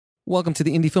Welcome to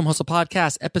the Indie Film Hustle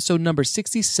Podcast, episode number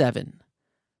 67.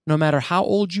 No matter how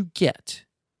old you get,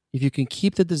 if you can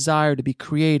keep the desire to be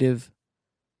creative,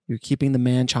 you're keeping the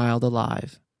man-child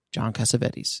alive. John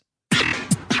Cassavetes.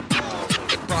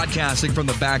 Broadcasting from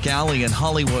the back alley in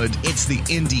Hollywood, it's the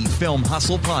Indie Film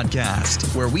Hustle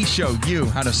Podcast, where we show you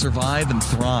how to survive and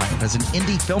thrive as an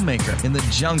indie filmmaker in the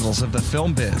jungles of the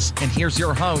film biz. And here's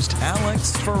your host,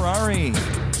 Alex Ferrari.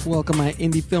 Welcome, my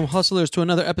indie film hustlers, to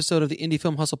another episode of the Indie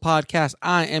Film Hustle Podcast.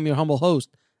 I am your humble host,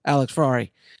 Alex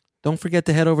Ferrari. Don't forget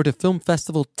to head over to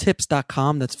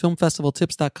filmfestivaltips.com. That's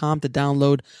filmfestivaltips.com to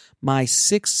download my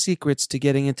 6 secrets to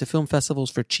getting into film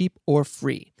festivals for cheap or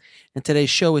free. And today's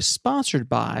show is sponsored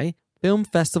by Film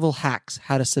Festival Hacks,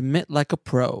 How to Submit Like a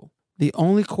Pro. The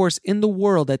only course in the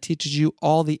world that teaches you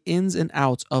all the ins and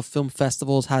outs of film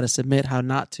festivals, how to submit, how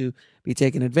not to be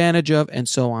taken advantage of, and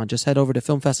so on. Just head over to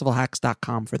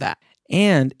filmfestivalhacks.com for that.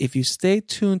 And if you stay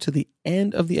tuned to the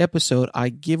end of the episode, I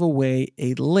give away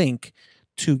a link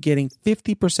to getting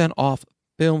 50% off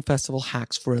Film Festival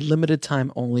Hacks for a limited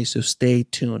time only, so stay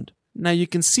tuned. Now, you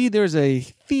can see there's a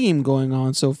theme going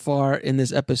on so far in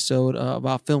this episode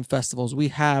about film festivals. We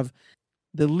have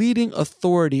the leading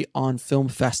authority on film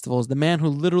festivals, the man who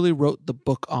literally wrote the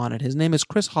book on it. His name is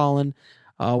Chris Holland.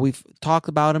 We've talked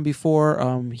about him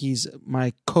before. He's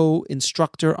my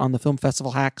co-instructor on the Film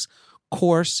Festival Hacks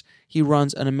course. He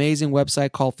runs an amazing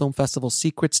website called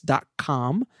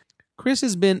filmfestivalsecrets.com. Chris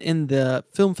has been in the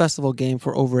film festival game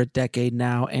for over a decade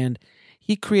now, and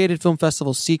he created Film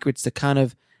Festival Secrets to kind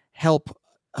of help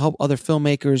other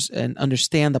filmmakers and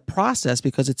understand the process,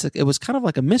 because it was kind of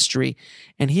like a mystery,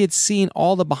 and he had seen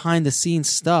all the behind the scenes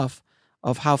stuff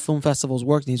of how film festivals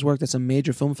work, and he's worked at some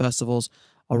major film festivals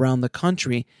around the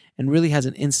country and really has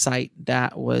an insight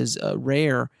that was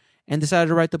rare, and decided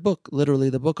to write the book,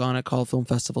 literally the book on it, called Film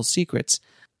Festival Secrets.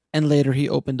 And later he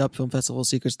opened up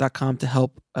filmfestivalsecrets.com to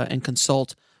help and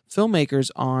consult filmmakers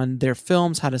on their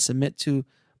films, how to submit to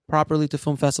properly to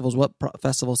film festivals, what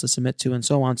festivals to submit to, and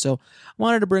so on. So I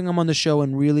wanted to bring him on the show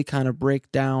and really kind of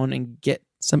break down and get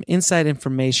some inside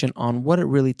information on what it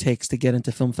really takes to get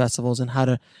into film festivals and how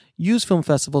to use film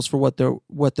festivals for what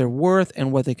they're worth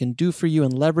and what they can do for you,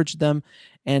 and leverage them,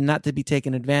 and not to be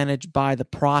taken advantage by the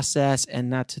process, and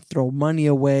not to throw money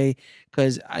away.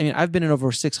 Because I mean, I've been in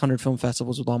over 600 film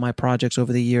festivals with all my projects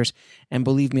over the years, and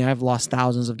believe me, I've lost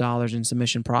thousands of dollars in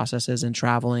submission processes and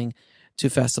traveling to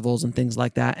festivals and things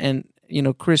like that. And you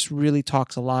know, Chris really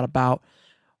talks a lot about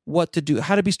what to do,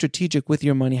 how to be strategic with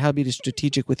your money, how to be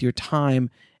strategic with your time,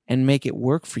 and make it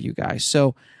work for you guys.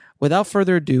 So without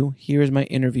further ado, here is my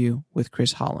interview with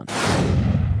Chris Holland.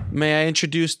 May I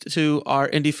introduce to our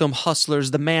indie film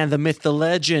hustlers, the man, the myth, the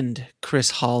legend,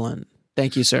 Chris Holland.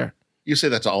 Thank you, sir. You say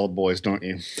that to all boys, don't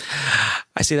you?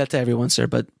 I say that to everyone, sir,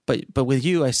 but with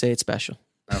you, I say it's special.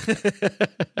 Okay.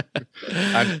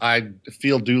 I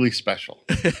feel duly special.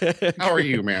 How are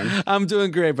you, man? I'm doing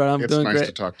great, bro. It's doing nice great.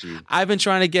 to talk to you. I've been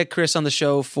trying to get Chris on the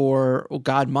show for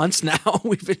months now.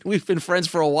 We've been friends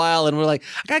for a while, and we're like,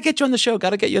 I gotta get you on the show.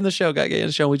 Gotta get you on the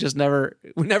show. We just never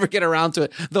get around to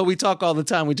it. Though we talk all the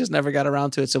time, we just never got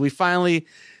around to it. So we finally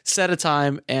set a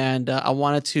time, and I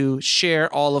wanted to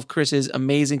share all of Chris's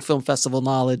amazing film festival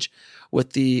knowledge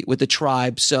with the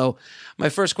tribe. So my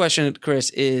first question, Chris,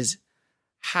 is,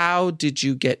 how did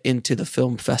you get into the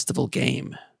film festival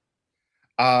game?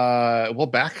 Well,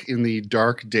 back in the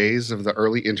dark days of the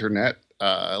early internet,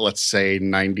 let's say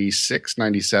 96,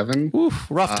 97. Oof,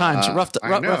 rough times. Rough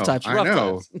times.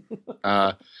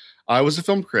 I was a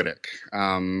film critic.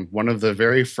 One of the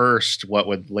very first, what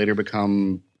would later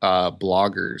become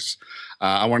bloggers.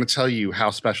 I want to tell you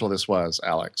how special this was,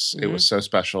 Alex. Mm-hmm. It was so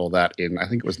special that I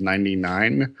think it was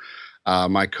 99,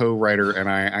 my co-writer and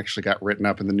I actually got written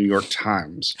up in the New York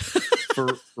Times for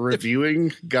reviewing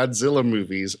Godzilla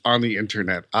movies on the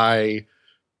internet. I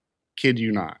kid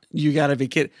you not. You gotta be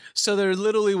kidding. So there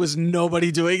literally was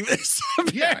nobody doing this.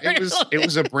 Yeah, it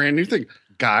was a brand new thing.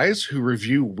 Guys who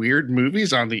review weird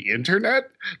movies on the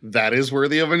internet, that is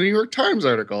worthy of a New York Times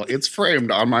article. It's framed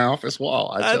on my office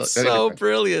wall. That's so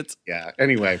brilliant. Yeah.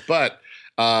 Anyway, but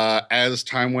as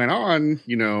time went on,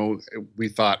 you know, we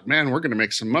thought, man, we're going to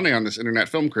make some money on this internet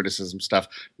film criticism stuff.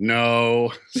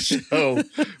 No. So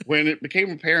when it became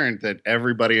apparent that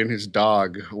everybody and his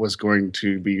dog was going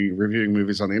to be reviewing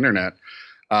movies on the internet,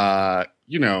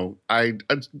 you know, I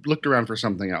looked around for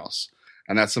something else.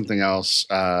 And that something else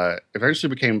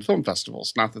eventually became film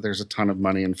festivals. Not that there's a ton of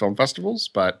money in film festivals,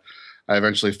 but I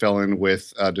eventually fell in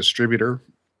with a distributor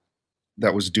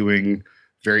that was doing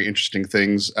very interesting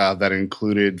things that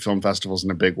included film festivals in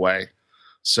a big way.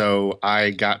 So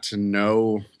I got to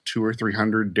know 200 or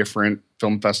 300 different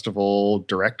film festival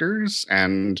directors,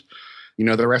 and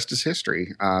the rest is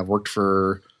history. I've worked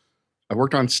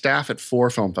on staff at 4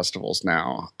 film festivals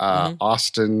now: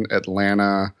 Austin,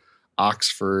 Atlanta,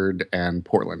 Oxford, and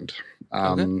Portland.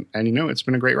 And it's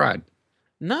been a great ride.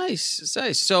 Nice.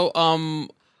 So,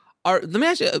 let me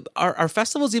ask you, are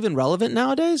festivals even relevant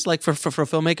nowadays? Like for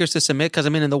filmmakers to submit? Because I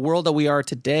mean, in the world that we are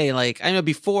today, like I know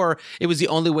before it was the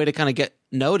only way to kind of get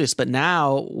noticed, but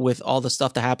now with all the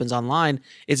stuff that happens online,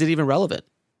 is it even relevant?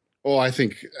 Well, I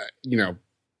think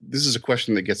this is a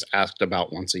question that gets asked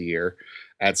about once a year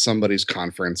at somebody's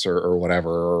conference or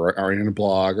whatever, or in a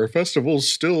blog. Are festivals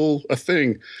still a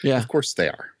thing? Yeah, of course they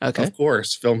are. Okay, of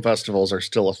course, film festivals are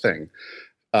still a thing.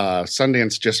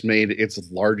 Sundance just made its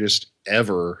largest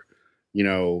ever.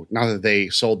 Not that they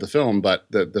sold the film, but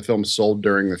the film sold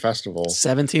during the festival.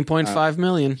 17.5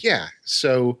 million. Yeah.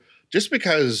 So just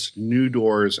because new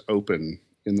doors open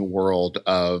in the world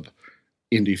of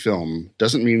indie film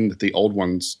doesn't mean that the old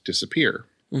ones disappear.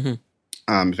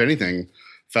 If anything,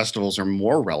 festivals are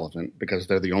more relevant because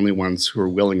they're the only ones who are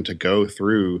willing to go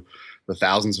through the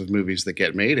thousands of movies that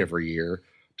get made every year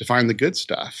to find the good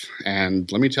stuff.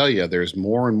 And let me tell you, there's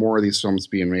more and more of these films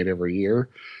being made every year.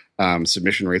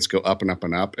 Submission rates go up and up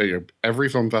and up. Every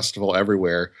film festival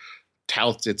everywhere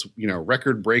touts its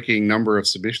record-breaking number of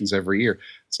submissions every year.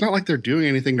 It's not like they're doing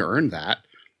anything to earn that.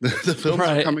 The films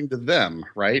are coming to them,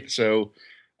 right? So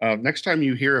next time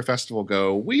you hear a festival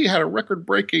go, we had a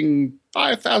record-breaking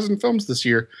 5,000 films this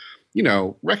year,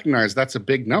 recognize that's a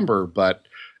big number, but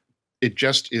it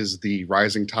just is the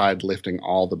rising tide lifting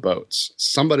all the boats.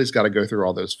 Somebody's got to go through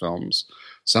all those films.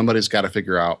 Somebody's got to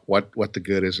figure out what the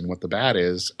good is and what the bad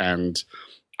is. And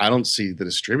I don't see the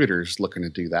distributors looking to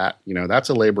do that. That's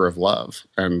a labor of love,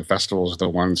 and the festivals are the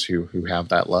ones who have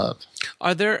that love.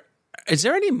 Is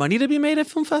there any money to be made at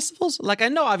film festivals? Like I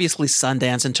know obviously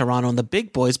Sundance and Toronto and the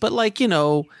big boys, but like,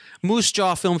 Moose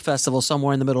Jaw Film Festival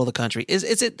somewhere in the middle of the country.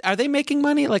 Are they making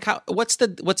money? Like what's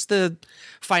the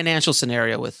financial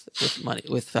scenario with money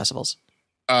with festivals?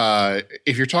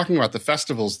 If you're talking about the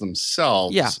festivals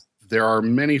themselves, there are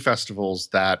many festivals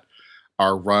that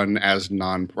are run as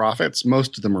nonprofits.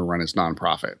 Most of them are run as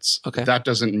nonprofits. Okay. That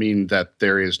doesn't mean that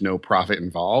there is no profit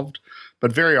involved,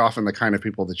 but very often the kind of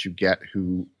people that you get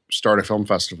who start a film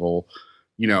festival,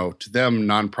 to them,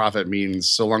 nonprofit means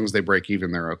so long as they break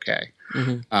even, they're okay.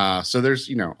 So there's,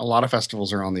 a lot of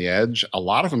festivals are on the edge. A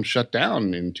lot of them shut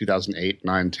down in 2008,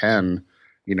 9, 10,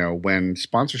 when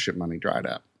sponsorship money dried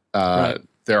up.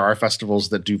 There are festivals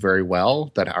that do very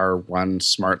well, that are run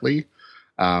smartly.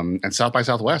 And South by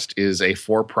Southwest is a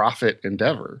for-profit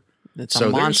endeavor. It's a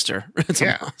monster. It's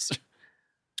a monster.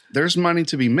 There's money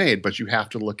to be made, but you have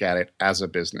to look at it as a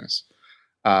business.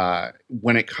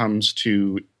 When it comes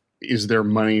to, is there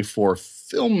money for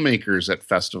filmmakers at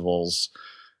festivals?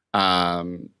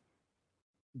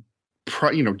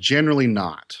 Generally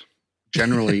not.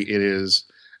 Generally, it is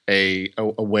a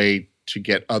way to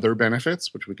get other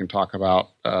benefits, which we can talk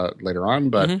about later on.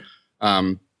 But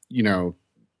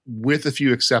with a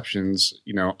few exceptions,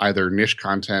 either niche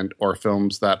content or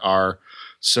films that are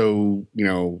so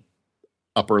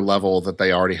upper level that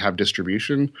they already have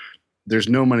distribution, there's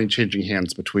no money changing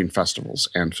hands between festivals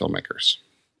and filmmakers.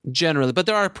 Generally, but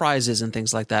there are prizes and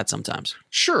things like that sometimes.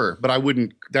 Sure, but I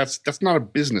wouldn't. That's not a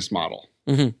business model,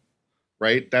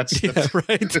 right? That's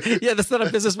right. Yeah, that's not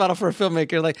a business model for a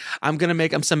filmmaker. Like I'm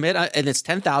submit, and it's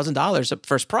 $10,000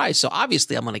 first prize, so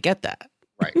obviously I'm going to get that.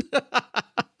 Right.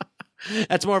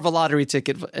 That's more of a lottery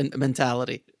ticket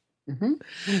mentality.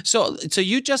 So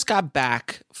you just got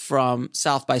back from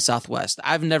South by Southwest.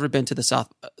 I've never been to the South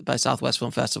by Southwest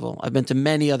Film Festival. I've been to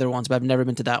many other ones, but I've never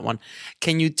been to that one.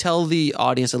 Can you tell the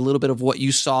audience a little bit of what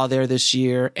you saw there this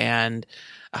year and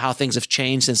how things have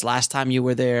changed since last time you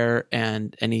were there,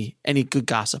 and any good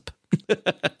gossip?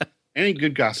 Any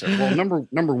good gossip? Well,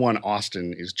 number one,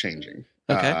 Austin is changing.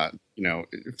 Okay.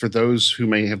 For those who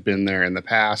may have been there in the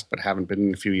past but haven't been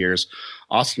in a few years,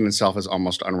 Austin itself is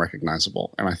almost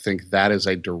unrecognizable, and I think that is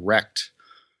a direct,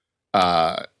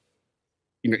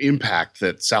 impact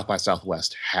that South by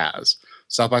Southwest has.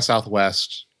 South by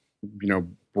Southwest,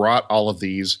 brought all of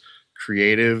these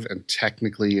creative and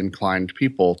technically inclined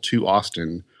people to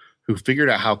Austin who figured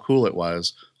out how cool it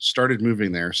was, started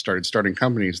moving there, started starting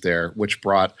companies there, which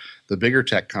brought the bigger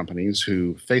tech companies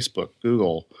who Facebook,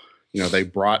 Google, they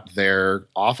brought their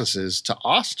offices to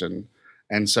Austin.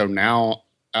 And so now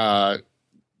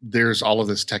there's all of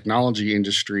this technology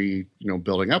industry,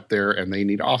 building up there, and they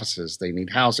need offices, they need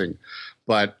housing.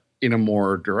 But in a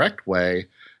more direct way,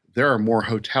 there are more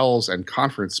hotels and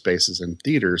conference spaces and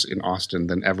theaters in Austin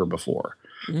than ever before.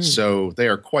 So they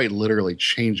are quite literally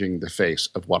changing the face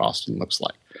of what Austin looks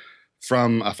like.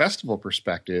 From a festival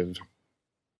perspective,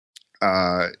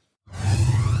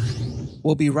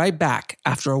 we'll be right back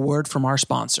after a word from our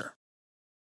sponsor.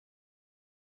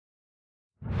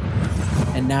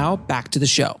 And now back to the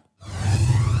show.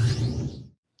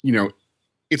 You know,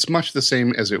 it's much the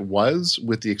same as it was,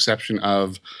 with the exception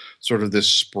of sort of this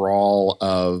sprawl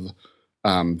of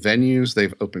venues.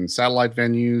 They've opened satellite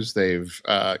venues. They've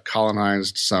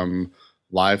colonized some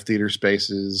live theater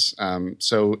spaces.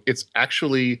 So it's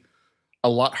actually a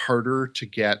lot harder to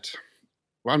get,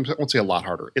 well, I won't say a lot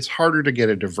harder. It's harder to get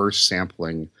a diverse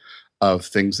sampling of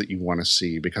things that you want to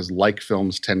see, because like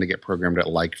films tend to get programmed at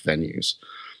like venues.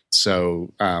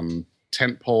 So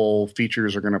tentpole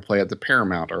features are going to play at the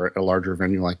Paramount or at a larger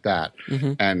venue like that.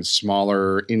 And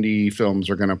smaller indie films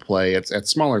are going to play at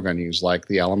smaller venues like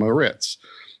the Alamo Ritz.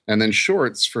 And then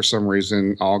shorts, for some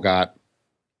reason, all got,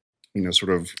 you know,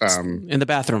 sort of in the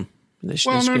bathroom.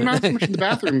 Well, no, not so much in the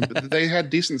bathroom, but they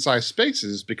had decent sized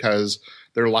spaces because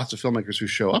there are lots of filmmakers who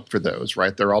show up for those,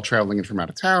 right? They're all traveling in from out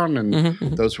of town, and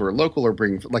those who are local are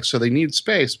bringing, like, so they need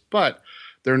space, but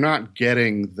they're not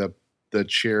getting the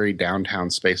cherry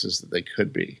downtown spaces that they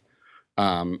could be.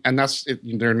 And that's it,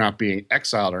 they're not being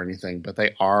exiled or anything, but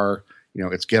they are, you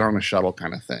know, it's get on a shuttle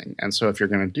kind of thing. And so if you're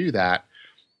going to do that,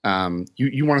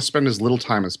 you want to spend as little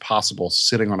time as possible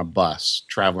sitting on a bus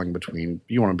traveling between,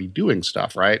 you want to be doing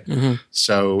stuff, right?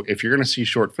 So if you're going to see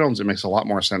short films, it makes a lot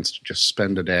more sense to just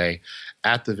spend a day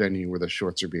at the venue where the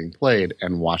shorts are being played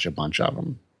and watch a bunch of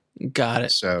them. Got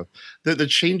it. So the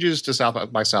changes to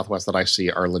South by Southwest that I see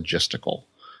are logistical.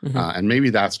 And maybe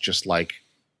that's just like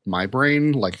my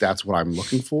brain, like that's what I'm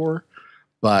looking for.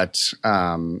 But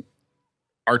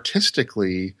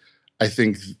artistically, I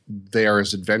think they are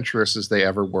as adventurous as they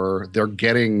ever were. They're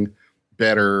getting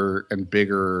better and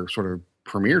bigger sort of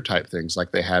premiere type things.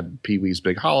 Like they had Pee-wee's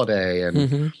Big Holiday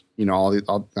and, you know,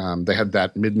 they had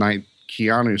that midnight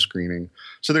Keanu screening.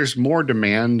 So there's more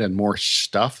demand and more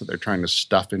stuff that they're trying to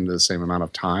stuff into the same amount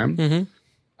of time.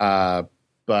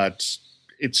 But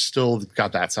it's still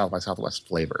got that South by Southwest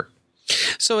flavor.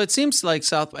 So it seems like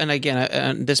and again,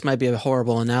 and this might be a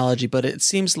horrible analogy, but it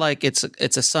seems like it's a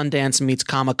Sundance meets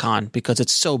Comic-Con because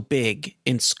it's so big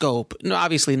in scope. No,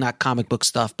 obviously not comic book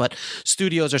stuff, but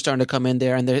studios are starting to come in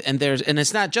there, and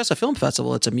it's not just a film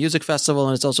festival; it's a music festival,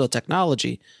 and it's also a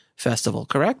technology festival.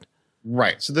 Correct?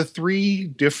 Right. So the three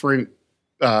different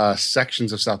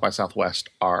sections of South by Southwest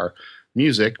are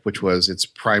music, which was its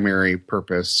primary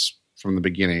purpose from the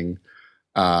beginning.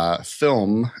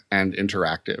 Film and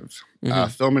interactive.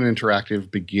 Film and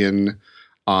interactive begin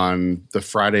on the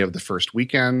Friday of the first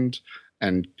weekend,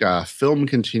 and film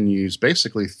continues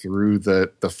basically through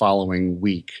the following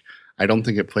week. I don't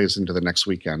think it plays into the next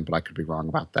weekend, but I could be wrong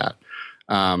about that.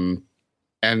 And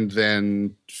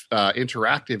then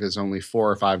interactive is only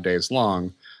 4 or 5 days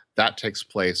long. That takes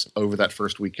place over that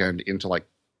first weekend into like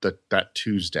that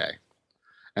Tuesday.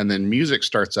 And then music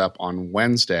starts up on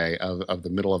Wednesday of the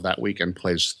middle of that week and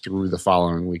plays through the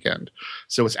following weekend.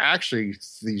 So it's actually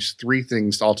these three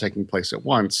things all taking place at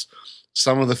once.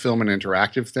 Some of the film and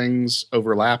interactive things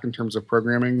overlap in terms of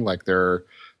programming. Like there are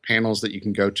panels that you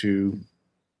can go to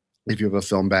if you have a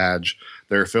film badge.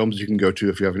 There are films you can go to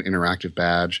if you have an interactive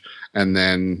badge. And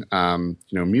then, you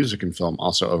know, music and film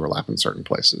also overlap in certain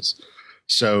places.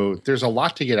 So there's a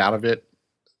lot to get out of it.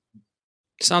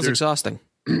 Sounds exhausting.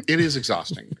 It is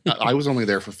exhausting. I was only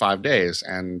there for 5 days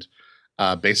and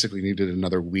basically needed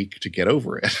another week to get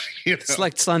over it. You know? It's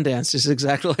like Sundance. It's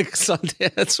exactly like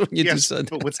Sundance when you do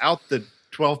Sundance. But without the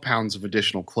 12 pounds of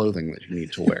additional clothing that you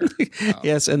need to wear.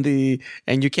 Yes, and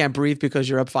you can't breathe because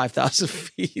you're up 5,000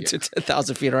 feet or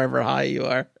 10,000 feet, however high you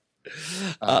are.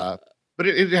 But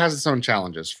it has its own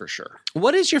challenges for sure.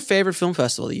 What is your favorite film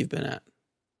festival that you've been at?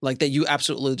 Like that you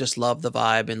absolutely just love the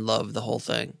vibe and love the whole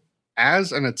thing?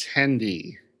 As an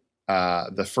attendee,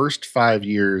 the first 5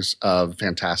 years of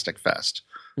Fantastic Fest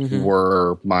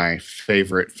were my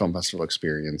favorite film festival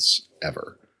experience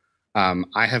ever.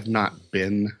 I have not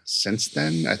been since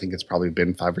then. I think it's probably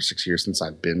been 5 or 6 years since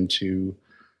I've been to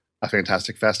a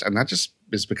Fantastic Fest, and that just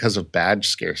is because of badge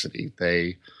scarcity.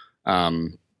 They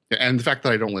and the fact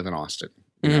that I don't live in Austin,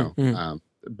 you know.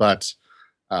 But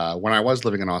when I was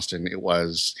living in Austin, it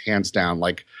was hands down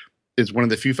like. It's one of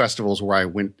the few festivals where I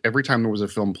went every time there was a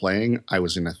film playing, I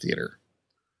was in a theater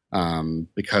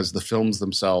because the films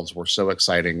themselves were so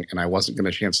exciting and I wasn't getting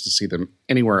a chance to see them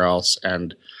anywhere else.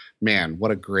 And man, what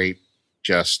a great,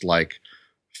 just like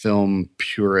film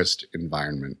purist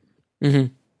environment.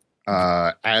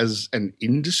 As an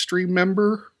industry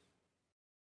member,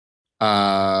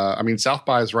 I mean, South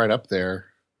by is right up there.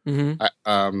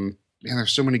 Man,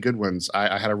 there's so many good ones.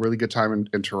 I had a really good time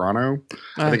in Toronto.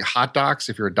 I think Hot Docs,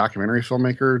 if you're a documentary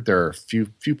filmmaker, there are a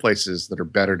few places that are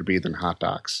better to be than Hot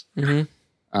Docs. Mm-hmm.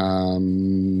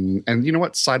 And you know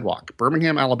what? Sidewalk,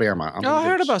 Birmingham, Alabama. I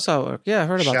heard about Sidewalk. Yeah, I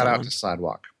heard about that. Shout out one. to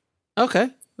Sidewalk. Okay,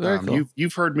 very cool.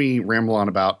 You've heard me ramble on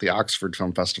about the Oxford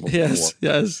Film Festival before.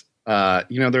 Yes.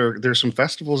 There's some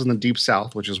festivals in the Deep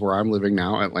South, which is where I'm living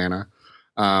now, Atlanta,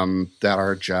 that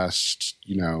are just,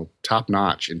 top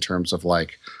notch in terms of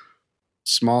like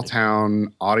small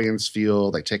town audience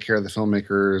feel. They take care of the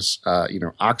filmmakers.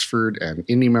 Oxford and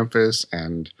Indie Memphis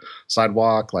and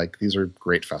Sidewalk, like these are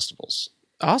great festivals.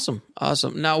 Awesome.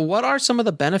 Now, what are some of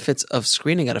the benefits of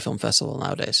screening at a film festival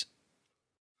nowadays?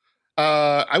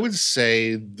 I would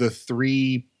say the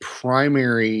three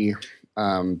primary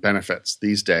benefits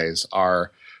these days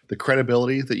are the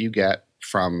credibility that you get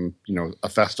from, a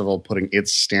festival putting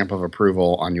its stamp of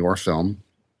approval on your film,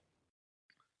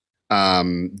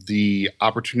 the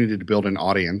opportunity to build an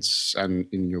audience and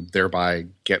thereby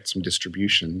get some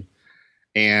distribution,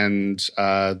 and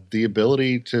the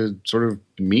ability to sort of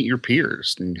meet your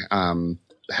peers and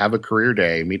have a career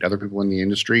day, meet other people in the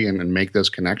industry, and make those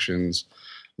connections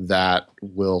that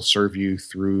will serve you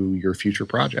through your future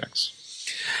projects.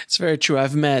 It's very true.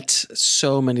 I've met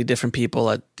so many different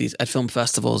people at film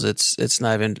festivals. It's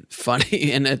not even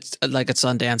funny, and it's like at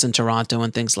Sundance in Toronto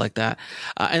and things like that.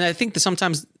 And I think that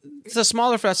sometimes the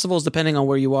smaller festivals, depending on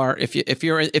where you are, if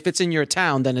it's in your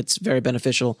town, then it's very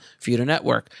beneficial for you to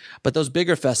network. But those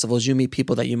bigger festivals, you meet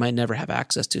people that you might never have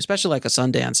access to, especially like a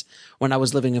Sundance. When I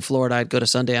was living in Florida, I'd go to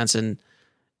Sundance, and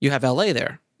you have LA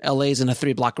there. LA's in a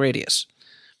 3-block radius.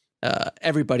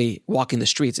 Everybody walking the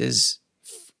streets is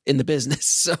in the business.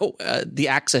 So the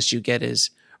access you get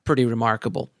is pretty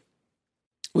remarkable.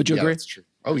 Would you agree? That's true.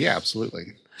 Oh yeah,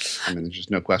 absolutely. I mean, there's just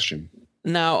no question.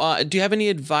 Now, do you have any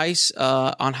advice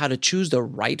on how to choose the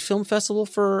right film festival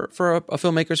for a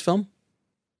filmmaker's film?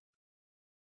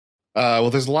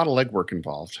 Well, there's a lot of legwork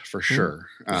involved for sure.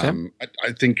 Okay.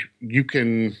 I think you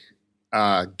can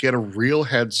get a real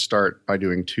head start by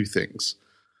doing two things.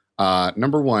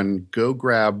 Number one, go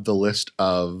grab the list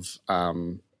of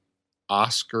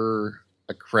Oscar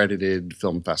accredited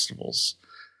film festivals,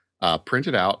 print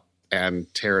it out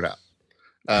and tear it up.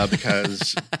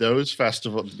 Because those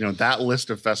festivals, that list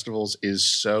of festivals is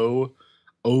so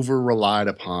over relied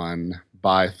upon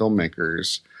by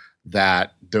filmmakers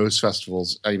that those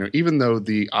festivals, even though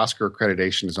the Oscar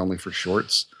accreditation is only for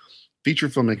shorts, feature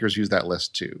filmmakers use that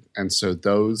list too. And so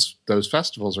those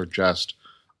festivals are just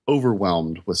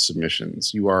overwhelmed with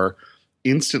submissions. You are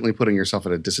instantly putting yourself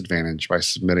at a disadvantage by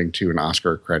submitting to an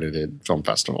Oscar accredited film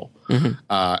festival.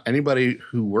 Mm-hmm. Anybody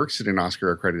who works at an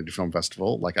Oscar accredited film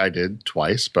festival, like I did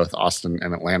twice, both Austin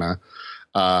and Atlanta,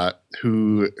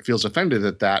 who feels offended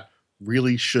at that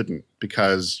really shouldn't,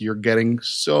 because you're getting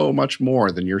so much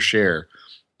more than your share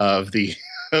of the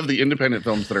independent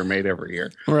films that are made every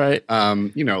year. Right.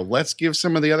 Let's give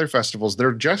some of the other festivals that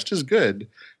are just as good,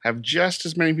 have just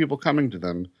as many people coming to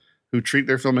them, who treat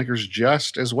their filmmakers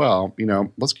just as well.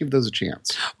 Let's give those a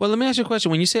chance. Well, let me ask you a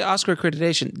question. When you say Oscar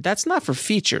accreditation, that's not for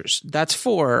features. That's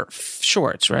for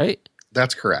shorts, right?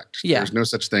 That's correct. Yeah. There's no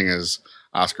such thing as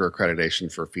Oscar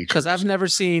accreditation for features. Because I've never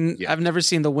seen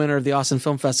the winner of the Austin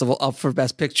Film Festival up for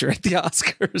Best Picture at the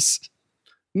Oscars.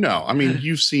 No, I mean,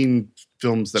 you've seen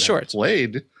films that have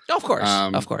played. Of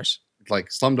course. Like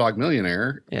Slumdog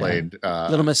Millionaire played.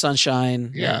 Little Miss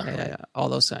Sunshine. Yeah. All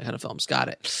those kind of films. Got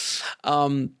it.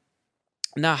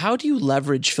 Now, how do you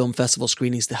leverage film festival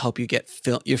screenings to help you get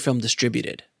your film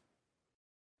distributed?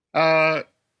 There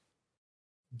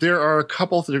are a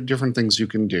couple of different things you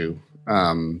can do,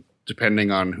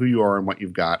 depending on who you are and what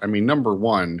you've got. I mean, number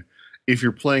one, if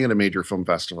you're playing at a major film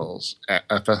festival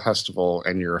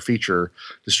and you're a feature,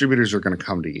 distributors are going to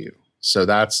come to you. So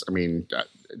that's,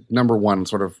 number one,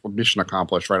 sort of mission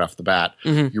accomplished right off the bat.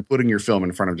 Mm-hmm. You're putting your film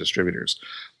in front of distributors.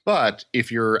 But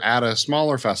if you're at a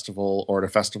smaller festival or at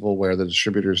a festival where the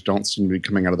distributors don't seem to be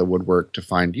coming out of the woodwork to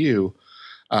find you,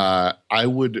 I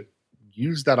would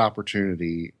use that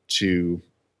opportunity to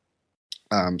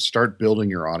start building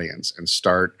your audience and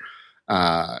start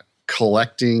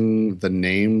collecting the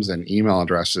names and email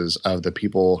addresses of the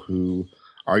people who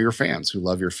are your fans, who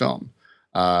love your film.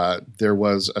 There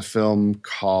was a film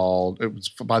it was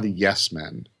by the Yes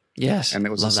Men. Yes. And it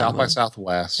was a South by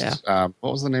Southwest. Yeah.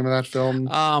 What was the name of that film?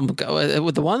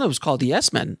 The one that was called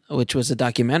Yes Men, which was a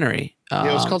documentary.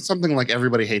 It was called something like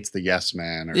Everybody Hates the Yes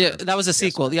Man. That was a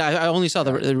sequel. Yeah, I only saw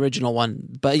the original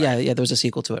one. But yeah, there was a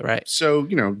sequel to it, right? So,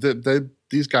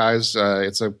 these guys,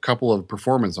 it's a couple of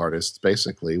performance artists,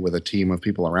 basically, with a team of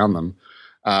people around them.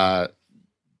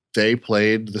 They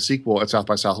played the sequel at South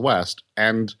by Southwest,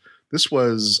 and This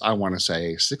was, I want to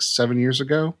say, 6-7 years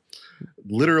ago.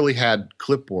 Literally had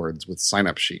clipboards with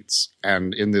sign-up sheets.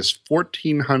 And in this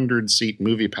 1,400-seat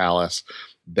movie palace,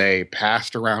 they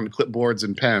passed around clipboards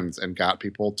and pens and got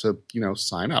people to,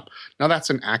 sign up. Now, that's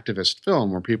an activist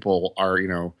film where people are,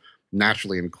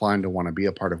 naturally inclined to want to be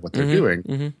a part of what they're doing.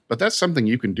 Mm-hmm. But that's something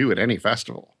you can do at any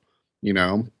festival,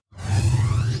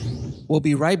 We'll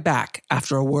be right back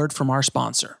after a word from our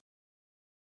sponsor.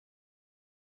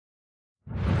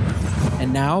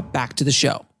 And now back to the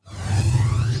show.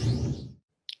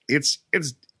 It's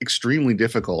extremely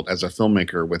difficult as a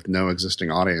filmmaker with no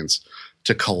existing audience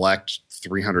to collect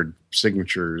 300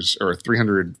 signatures or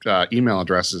 300 email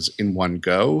addresses in one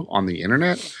go on the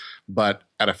internet. But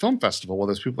at a film festival, where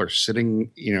those people are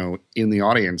sitting, in the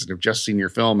audience and have just seen your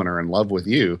film and are in love with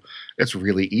you, it's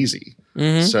really easy.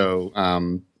 Mm-hmm. So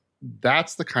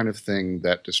that's the kind of thing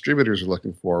that distributors are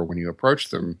looking for when you approach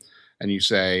them and you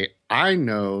say, I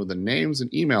know the names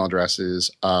and email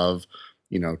addresses of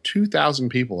 2,000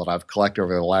 people that I've collected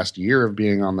over the last year of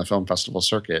being on the film festival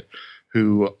circuit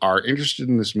who are interested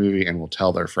in this movie and will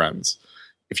tell their friends.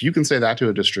 If you can say that to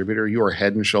a distributor, you are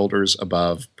head and shoulders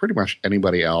above pretty much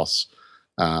anybody else,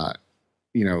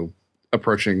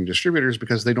 approaching distributors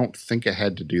because they don't think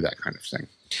ahead to do that kind of thing.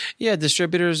 Yeah,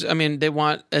 distributors, they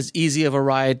want as easy of a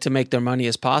ride to make their money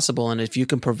as possible. And if you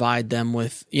can provide them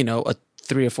with, a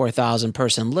 3,000 or 4,000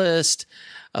 person list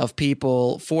of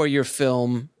people for your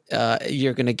film,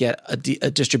 you're going to get a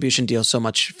distribution deal so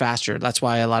much faster. That's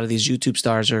why a lot of these YouTube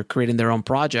stars are creating their own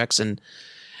projects and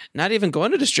not even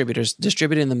going to distributors,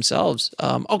 distributing themselves.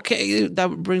 Okay, that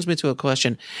brings me to a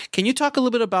question. Can you talk a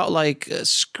little bit about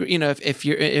if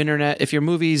your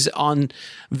movie's on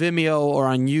Vimeo or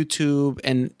on YouTube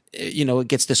and it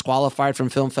gets disqualified from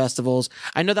film festivals?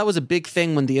 I know that was a big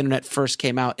thing when the internet first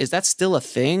came out. Is that still a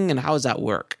thing, and how does that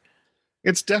work?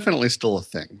 It's definitely still a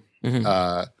thing.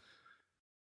 Mm-hmm.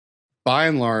 By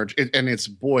and large, and it's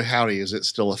boy howdy, is it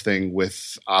still a thing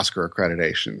with Oscar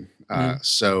accreditation.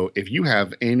 So if you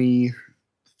have any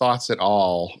thoughts at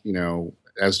all,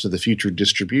 as to the future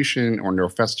distribution or no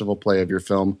festival play of your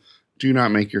film, do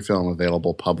not make your film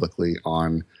available publicly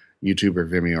on YouTube or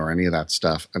Vimeo or any of that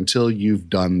stuff until you've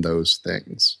done those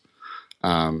things.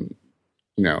 A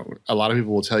lot of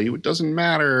people will tell you it doesn't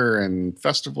matter and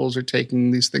festivals are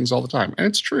taking these things all the time. And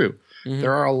it's true. Mm-hmm.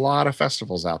 There are a lot of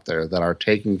festivals out there that are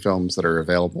taking films that are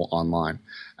available online.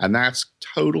 And that's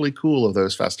totally cool of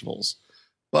those festivals.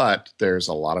 But there's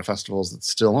a lot of festivals that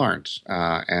still aren't.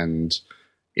 And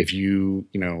if you,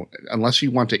 unless you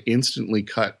want to instantly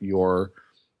cut your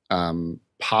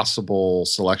possible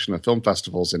selection of film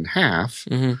festivals in half,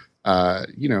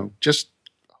 mm-hmm. Just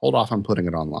hold off on putting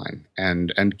it online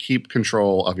and keep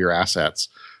control of your assets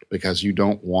because you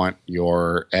don't want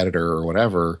your editor or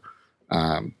whatever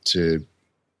to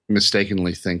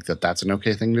mistakenly think that that's an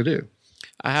okay thing to do.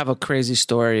 I have a crazy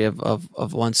story of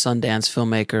one Sundance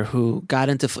filmmaker who got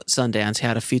into Sundance. He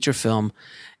had a feature film,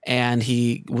 and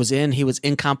he was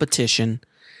in competition,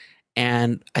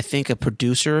 and I think a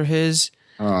producer of his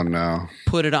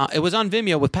put it on. It was on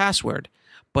Vimeo with password,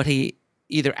 but he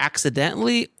either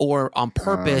accidentally or on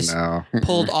purpose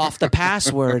pulled off the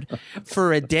password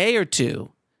for a day or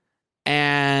two,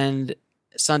 and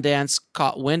Sundance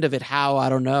caught wind of it. How, I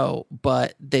don't know,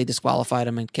 but they disqualified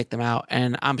him and kicked him out.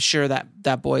 And I'm sure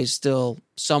that boy's still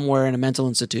somewhere in a mental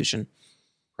institution.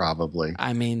 Probably.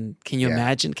 Can you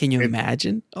imagine? Can you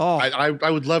imagine? Oh, I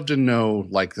would love to know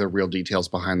the real details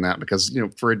behind that because,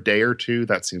 for a day or two,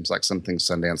 that seems like something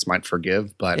Sundance might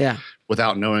forgive. But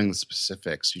without knowing the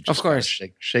specifics, you just of course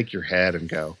shake your head and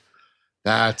go,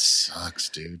 that sucks,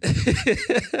 dude.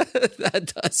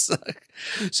 That does suck.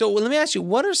 So let me ask you,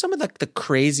 what are some of the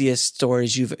craziest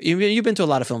stories you've been to a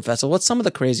lot of film festivals? What's some of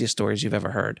the craziest stories you've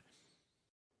ever heard?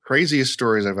 Craziest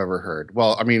stories I've ever heard.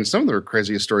 Well, some of the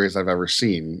craziest stories I've ever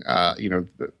seen.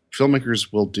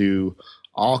 Filmmakers will do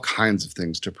all kinds of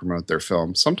things to promote their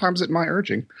film, sometimes at my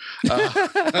urging.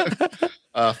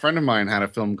 A friend of mine had a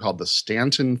film called The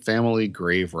Stanton Family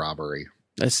Grave Robbery.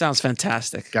 That sounds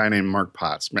fantastic. A guy named Mark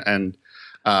Potts. And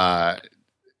I'll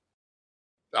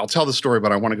tell the story,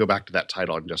 but I want to go back to that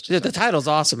title in just a second. The title's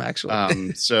awesome,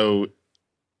 actually. So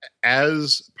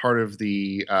as part of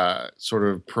the sort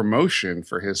of promotion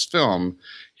for his film,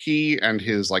 he and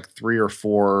his 3 or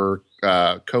 4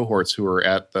 cohorts who were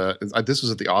at this was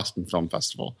at the Austin Film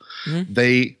Festival. Mm-hmm.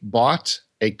 They bought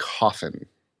a coffin.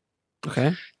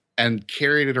 Okay. And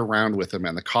carried it around with them,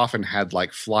 and the coffin had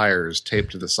flyers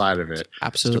taped to the side of it.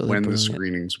 Absolutely, as to when the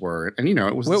screenings were, and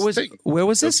it was where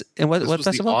was this? And what was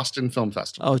festival? The Austin Film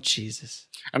Festival. Oh Jesus!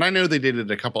 And I know they did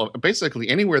it basically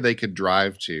anywhere they could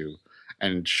drive to,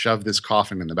 and shove this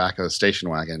coffin in the back of the station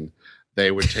wagon.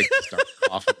 they would take this dark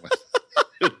coffin with.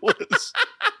 It was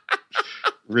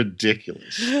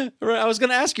ridiculous. Right, I was going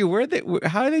to ask you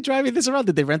how are they driving this around?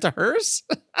 Did they rent a hearse?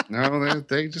 No,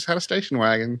 they just had a station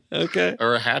wagon, okay,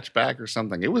 or a hatchback or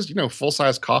something. It was full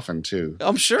size coffin too.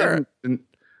 I'm sure.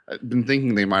 I've been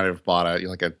thinking they might have bought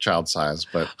a child size,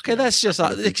 but okay, that's just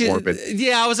morbid.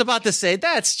 Yeah, I was about to say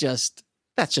that's just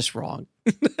wrong.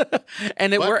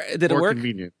 And did it work?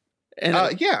 Convenient.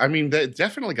 And yeah, I mean, that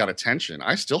definitely got attention.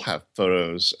 I still have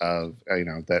photos of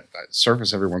that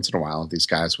surface every once in a while of these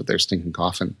guys with their stinking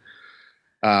coffin.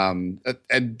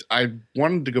 And I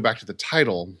wanted to go back to the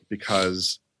title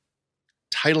because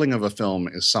titling of a film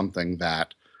is something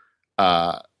that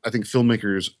I think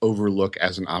filmmakers overlook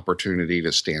as an opportunity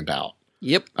to stand out.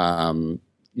 Yep.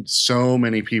 So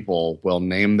many people will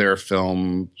name their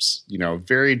films,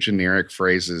 very generic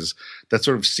phrases that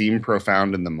sort of seem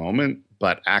profound in the moment,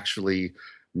 but actually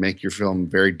make your film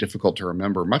very difficult to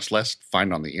remember, much less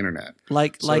find on the internet.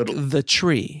 Like The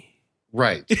Tree.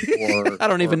 Right. Or, I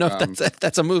don't even know if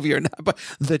that's a movie or not, but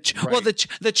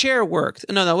the chair worked.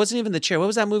 No, it wasn't even The Chair. What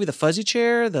was that movie? The Fuzzy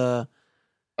Chair? The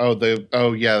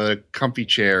comfy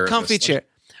chair. Comfy chair.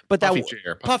 But puffy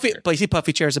chair. But you see,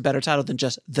 Puffy Chair is a better title than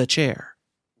just The Chair.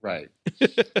 Right.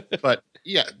 But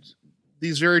yeah,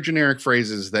 these very generic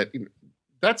phrases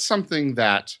that's something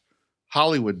that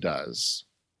Hollywood does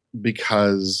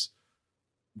because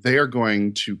they are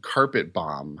going to carpet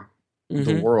bomb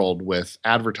the world with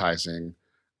advertising.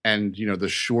 And, the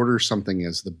shorter something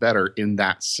is, the better in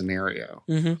that scenario.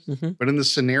 But in the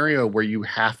scenario where you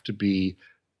have to be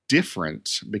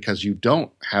different because you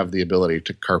don't have the ability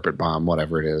to carpet bomb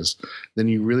whatever it is, then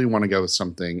you really want to go with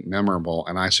something memorable.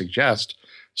 And I suggest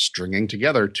stringing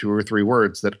together 2 or 3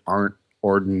 words that aren't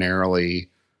ordinarily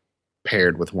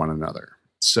paired with one another.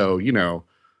 So,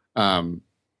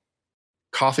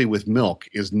 coffee with milk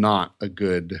is not a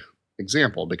good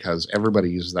example because everybody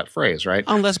uses that phrase, right?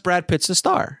 Unless Brad Pitt's the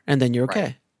star, and then you're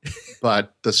okay. Right.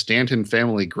 But the Stanton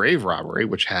family grave robbery,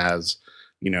 which has,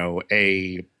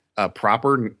 a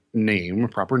proper name, a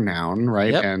proper noun,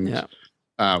 right? Yep, and yep.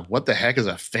 What the heck is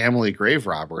a family grave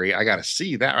robbery? I got to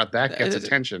see that. That gets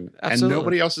attention. Absolutely. And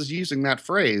nobody else is using that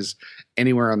phrase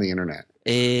anywhere on the internet.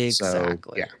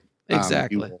 Exactly. So, yeah.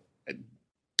 Exactly. You will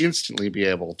instantly be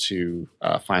able to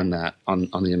find that on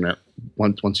the internet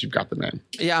once you've got the name.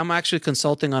 Yeah, I'm actually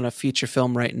consulting on a feature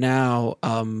film right now.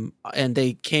 And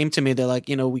they came to me, they're like,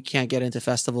 we can't get into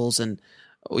festivals and,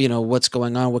 what's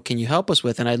going on? What can you help us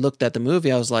with? And I looked at the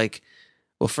movie. I was like,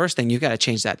 well, first thing, you got to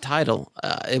change that title.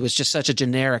 It was just such a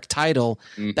generic title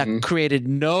that created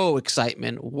no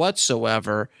excitement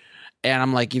whatsoever. And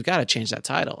I'm like, you've got to change that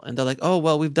title. And they're like, oh,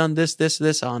 well, we've done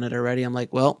this on it already. I'm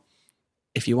like, well,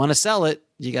 if you want to sell it,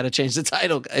 you got to change the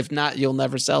title. If not, you'll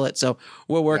never sell it. So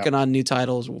we're working on new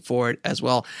titles for it as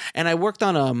well. And I worked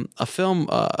on a film,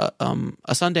 a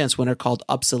Sundance winner called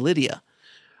Obsolidia,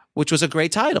 which was a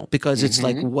great title because it's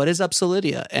like, what is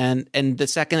Obsolidia? And the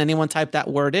second anyone typed that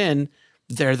word in,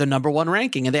 they're the number 1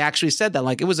 ranking. And they actually said that,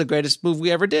 like, it was the greatest move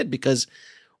we ever did because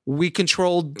we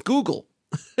controlled Google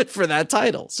for that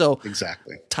title. So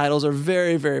exactly, titles are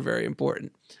very, very, very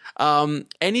important.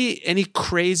 Any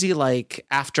crazy like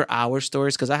after hours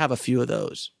stories? Because I have a few of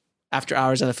those. After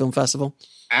hours at a film festival.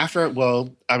 Well,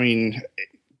 I mean,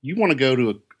 you want to go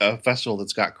to a festival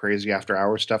that's got crazy after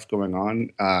hours stuff going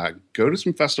on. Go to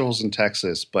some festivals in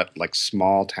Texas, but like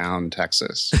small town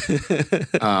Texas.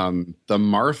 The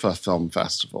Marfa Film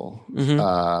Festival.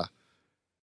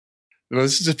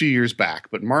 This is a few years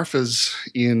back, but Marfa's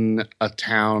in a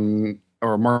town.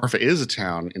 Or Marfa is a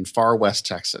town in far west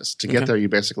Texas. To get there, you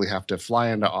basically have to fly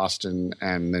into Austin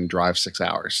and then drive 6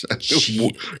 hours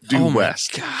due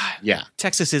west. My God. Yeah,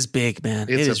 Texas is big, man.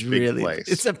 It's a big place.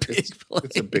 It's a big place.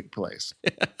 It's a big place.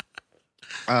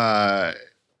 But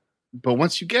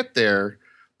once you get there,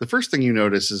 the first thing you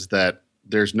notice is that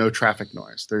there's no traffic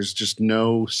noise. There's just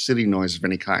no city noise of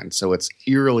any kind. So it's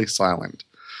eerily silent.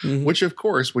 Which, of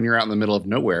course, when you're out in the middle of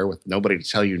nowhere with nobody to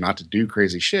tell you not to do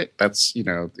crazy shit, that's,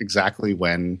 exactly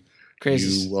when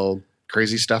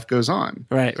crazy stuff goes on.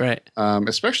 Right.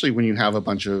 Especially when you have a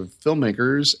bunch of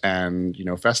filmmakers and,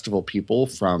 festival people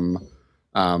from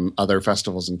other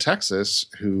festivals in Texas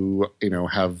who,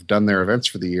 have done their events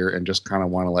for the year and just kind of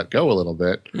want to let go a little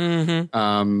bit.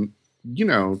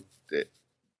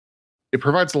 It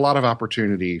provides a lot of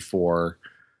opportunity for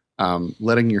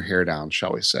letting your hair down,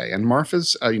 shall we say. And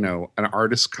Marfa's, an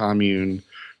artist commune.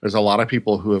 There's a lot of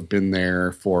people who have been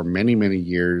there for many, many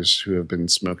years who have been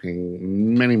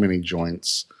smoking many, many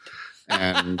joints.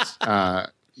 And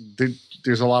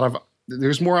there's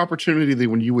more opportunity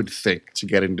than when you would think to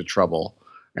get into trouble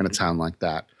in a town like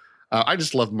that. I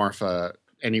just love Marfa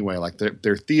anyway. Like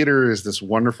their theater is this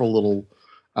wonderful little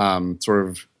sort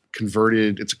of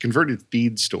it's a converted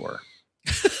feed store.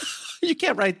 You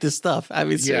can't write this stuff. I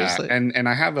mean, seriously. Yeah, and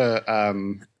I have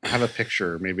a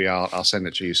picture. Maybe I'll send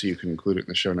it to you so you can include it in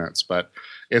the show notes. But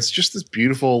it's just this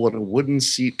beautiful little wooden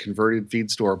seat converted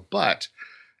feed store. But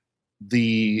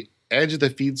the edge of the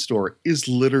feed store is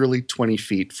literally 20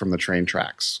 feet from the train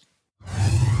tracks.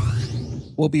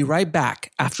 We'll be right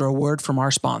back after a word from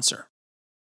our sponsor.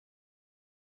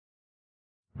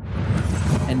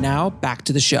 And now back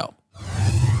to the show.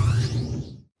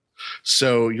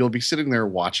 So you'll be sitting there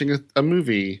watching a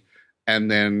movie, and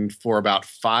then for about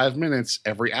 5 minutes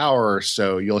every hour or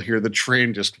so, you'll hear the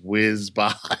train just whiz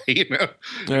by. Right.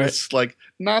 It's like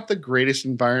not the greatest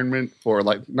environment for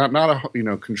like not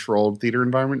a controlled theater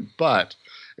environment, but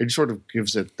it sort of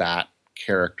gives it that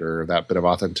character, that bit of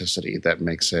authenticity that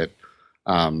makes it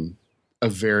a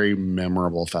very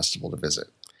memorable festival to visit.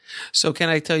 So can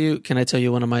I tell you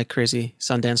one of my crazy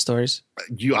Sundance stories?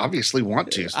 You obviously want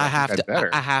to. So I have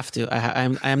to.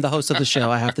 I am the host of the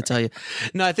show. I have to tell you.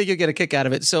 No, I think you'll get a kick out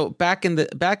of it. So back in the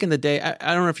day,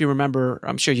 I don't know if you remember.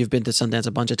 I'm sure you've been to Sundance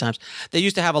a bunch of times. They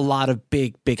used to have a lot of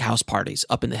big house parties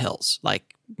up in the hills.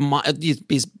 Like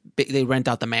they rent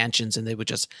out the mansions and they would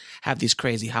just have these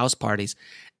crazy house parties.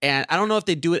 And I don't know if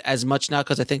they do it as much now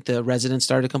because I think the residents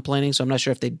started complaining. So I'm not sure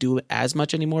if they do it as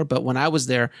much anymore. But when I was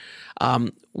there,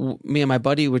 me and my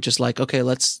buddy were just like, okay,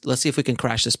 let's see if we can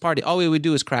crash this party. All we would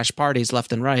do is crash parties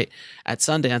left and right at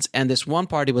Sundance. And this one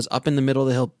party was up in the middle of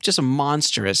the hill, just a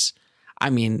monstrous,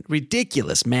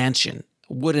 ridiculous mansion,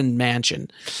 wooden mansion,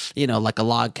 like a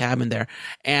log cabin there.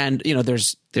 And,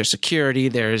 there's security.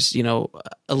 There's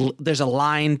a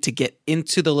line to get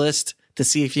into the list to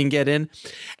see if you can get in.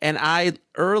 And I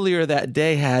earlier that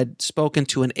day had spoken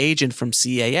to an agent from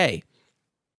CAA.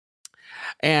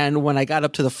 And when I got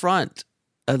up to the front,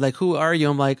 like, who are you?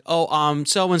 I'm like, oh,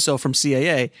 so-and-so from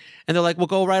CAA. And they're like, well,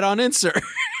 go right on in, sir.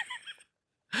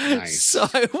 Nice. So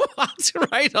I walked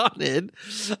right on in.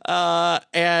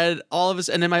 And all of us,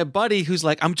 and then my buddy who's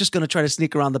like, I'm just going to try to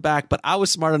sneak around the back. But I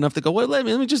was smart enough to go, well, let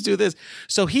me just do this.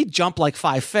 So he jumped like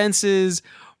 5 fences,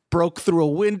 broke through a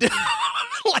window.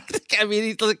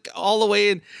 He's like all the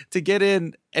way in to get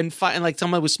in and find, and like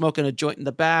someone was smoking a joint in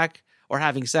the back or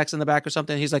having sex in the back or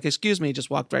something. He's like, excuse me, just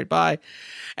walked right by.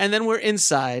 And then we're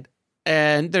inside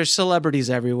and there's celebrities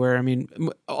everywhere. I mean,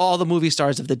 all the movie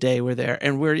stars of the day were there.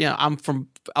 And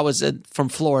I was from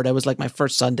Florida. It was like my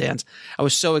first Sundance. I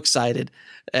was so excited.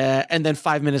 And then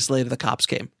 5 minutes later, the cops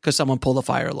came because someone pulled a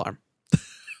fire alarm.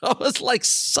 I was like,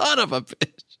 son of a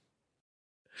bitch.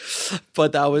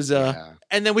 But that was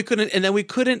and then we couldn't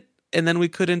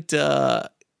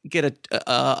get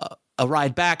a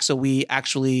ride back, so we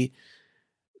actually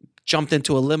jumped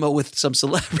into a limo with some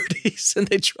celebrities and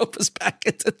they drove us back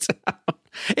into town.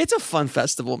 It's a fun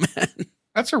festival, man.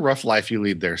 That's a rough life you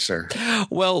lead there, sir.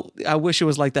 Well, I wish it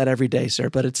was like that every day, sir,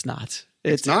 but it's not.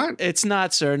 It's not? It's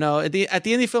not, sir. No. At the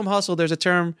Indie Film Hustle, there's a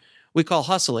term we call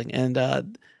hustling,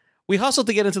 and we hustle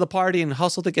to get into the party and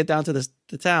hustle to get down to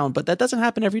the town, but that doesn't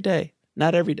happen every day.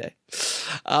 Not every day.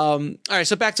 All right,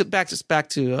 so back to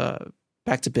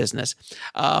business.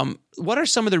 What are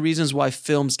some of the reasons why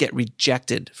films get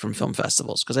rejected from film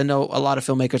festivals? Because I know a lot of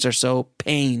filmmakers are so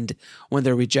pained when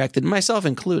they're rejected, myself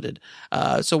included.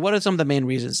 So what are some of the main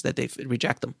reasons that they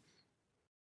reject them?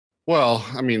 Well,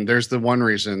 there's the one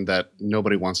reason that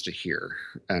nobody wants to hear,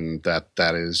 and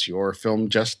that is your film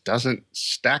just doesn't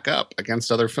stack up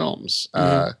against other films.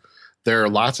 Mm-hmm. There are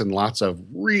lots and lots of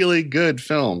really good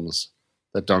films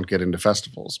that don't get into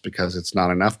festivals because it's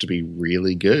not enough to be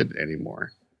really good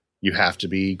anymore. You have to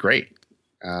be great.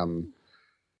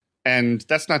 And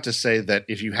that's not to say that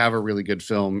if you have a really good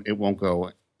film, it won't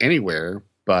go anywhere,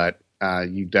 but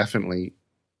you definitely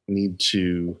need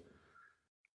to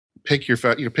pick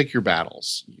your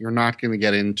battles. You're not going to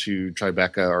get into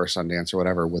Tribeca or Sundance or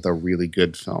whatever with a really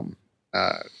good film.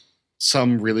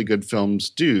 Some really good films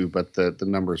do, but the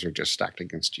numbers are just stacked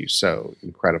against you so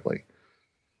incredibly.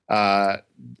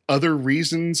 Other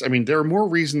reasons, there are more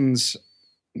reasons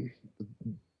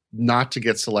not to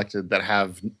get selected that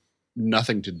have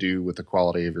nothing to do with the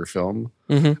quality of your film,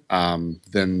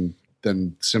 than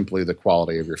simply the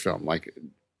quality of your film. Like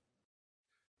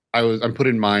I'm put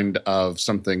in mind of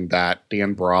something that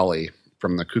Dan Brawley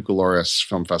from the Cucaloris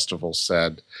Film Festival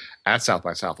said at South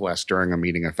by Southwest during a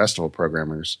meeting of festival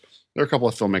programmers. There are a couple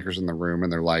of filmmakers in the room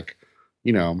and they're like,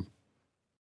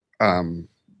 I'm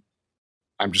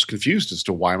just confused as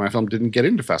to why my film didn't get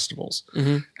into festivals.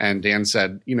 Mm-hmm. And Dan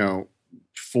said,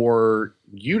 for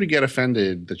you to get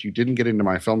offended that you didn't get into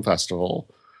my film festival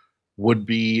would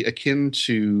be akin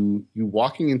to you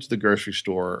walking into the grocery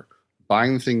store,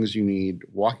 buying the things you need,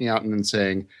 walking out and then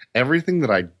saying, everything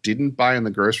that I didn't buy in the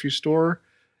grocery store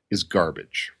is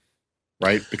garbage,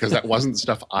 right? Because that wasn't the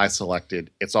stuff I selected.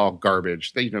 It's all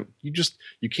garbage.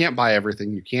 You can't buy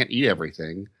everything. You can't eat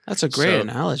everything. That's a great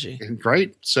analogy.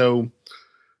 Right? So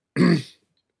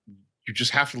you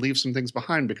just have to leave some things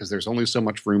behind because there's only so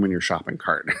much room in your shopping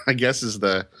cart, I guess is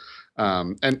the,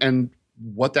 and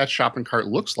what that shopping cart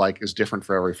looks like is different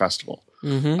for every festival.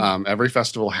 Every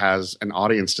festival has an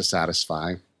audience to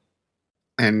satisfy.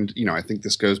 And, I think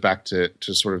this goes back to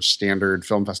sort of standard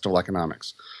film festival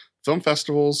economics. Film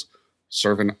festivals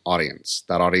serve an audience.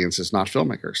 That audience is not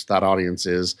filmmakers. That audience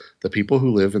is the people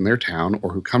who live in their town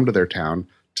or who come to their town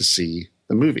to see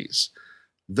the movies.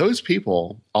 Those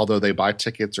people, although they buy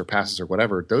tickets or passes or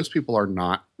whatever, those people are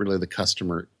not really the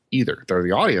customer either. They're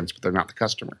the audience, but they're not the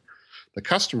customer. The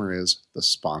customer is the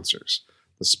sponsors.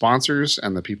 The sponsors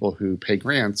and the people who pay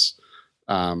grants,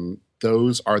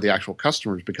 those are the actual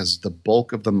customers because the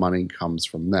bulk of the money comes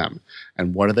from them.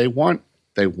 And what do they want?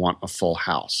 They want a full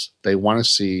house. They want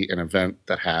to see an event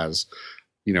that has,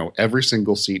 every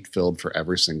single seat filled for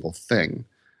every single thing.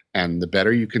 And the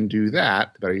better you can do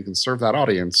that, the better you can serve that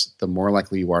audience, the more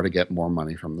likely you are to get more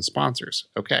money from the sponsors.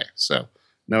 Okay, so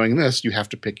knowing this, you have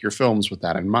to pick your films with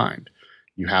that in mind.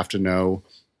 You have to know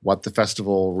what the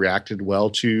festival reacted well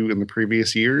to in the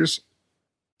previous years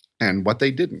and what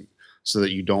they didn't, so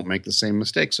that you don't make the same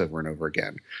mistakes over and over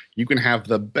again. You can have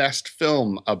the best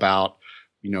film about,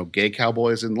 gay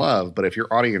cowboys in love, but if your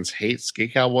audience hates gay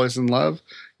cowboys in love,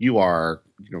 you are,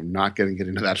 not going to get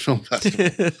into that film festival.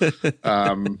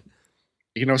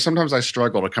 Sometimes I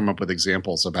struggle to come up with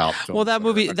examples about films. Well, that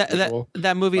movie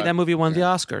won the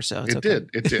Oscar, so it's It did.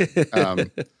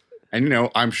 And,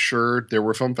 I'm sure there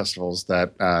were film festivals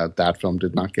that that film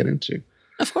did not get into.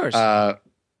 Of course.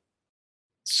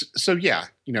 So yeah,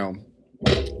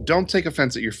 don't take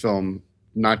offense at your film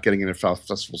not getting into film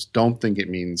festivals. Don't think it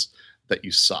means that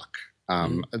you suck.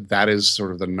 That is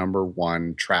sort of the number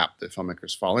one trap that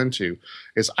filmmakers fall into,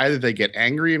 is either they get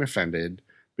angry and offended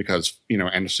because,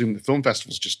 and assume that film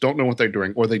festivals just don't know what they're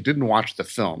doing, or they didn't watch the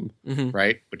film,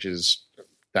 right?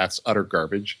 That's utter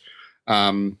garbage.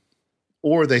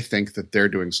 Or they think that they're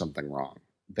doing something wrong.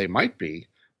 They might be,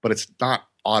 but it's not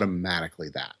automatically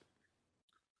that.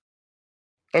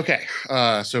 Okay,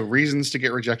 so reasons to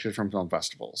get rejected from film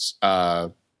festivals.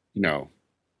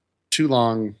 Too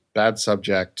long, bad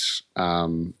subject. I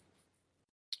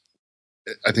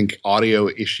think audio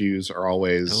issues are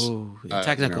always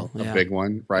technical, a big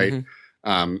one, right?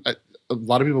 A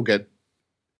lot of people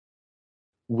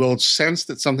will sense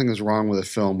that something is wrong with a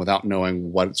film without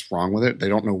knowing what's wrong with it. They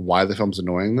don't know why the film's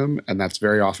annoying them, and that's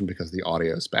very often because the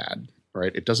audio is bad,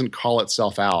 right? It doesn't call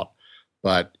itself out,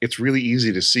 but it's really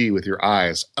easy to see with your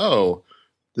eyes, oh,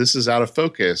 this is out of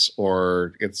focus,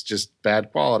 or it's just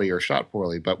bad quality or shot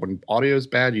poorly. But when audio is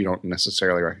bad, you don't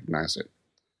necessarily recognize it.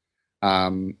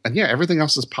 And yeah, everything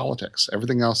else is politics.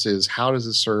 Everything else is, how does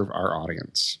this serve our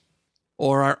audience?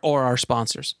 Or our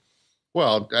sponsors.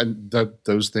 Well, and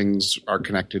those things are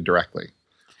connected directly.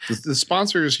 The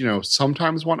sponsors,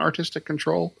 sometimes want artistic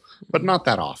control, but not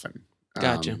that often.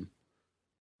 Gotcha.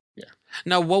 Yeah.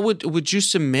 Now, would you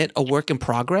submit a work in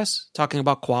progress? Talking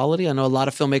about quality, I know a lot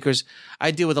of filmmakers.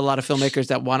 I deal with a lot of filmmakers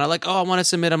that want to I want to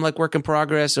submit them work in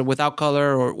progress or without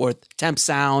color or temp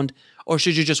sound, or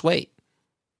should you just wait?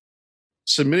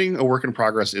 Submitting a work in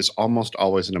progress is almost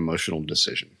always an emotional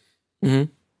decision.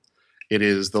 Mm-hmm. It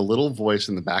is the little voice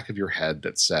in the back of your head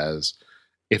that says,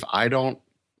 if I don't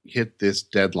hit this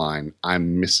deadline,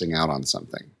 I'm missing out on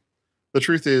something. The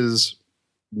truth is,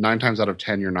 9 times out of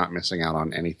 10, you're not missing out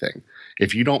on anything.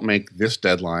 If you don't make this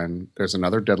deadline, there's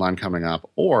another deadline coming up,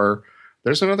 or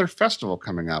there's another festival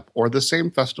coming up, or the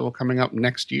same festival coming up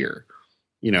next year.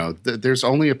 There's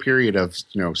only a period of,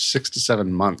 6 to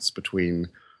 7 months between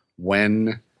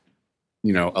when,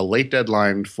 a late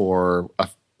deadline for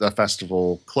the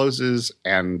festival closes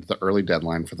and the early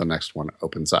deadline for the next one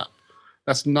opens up.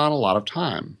 That's not a lot of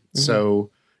time. Mm-hmm.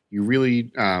 So you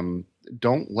really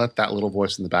don't let that little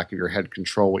voice in the back of your head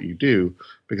control what you do,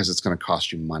 because it's going to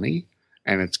cost you money,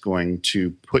 and it's going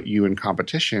to put you in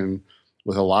competition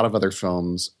with a lot of other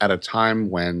films at a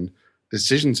time when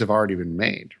decisions have already been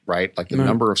made, right? Like the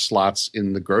number of slots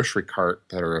in the grocery cart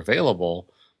that are available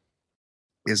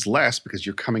is less because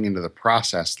you're coming into the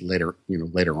process later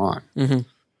on. Mm-hmm.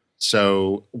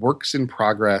 So works in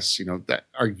progress, that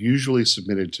are usually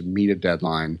submitted to meet a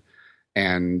deadline,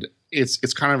 and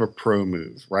it's kind of a pro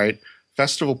move, right?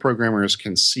 Festival programmers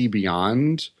can see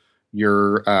beyond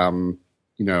your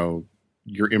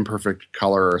your imperfect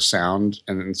color or sound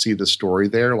and see the story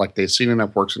there. Like they've seen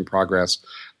enough works in progress.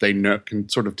 They can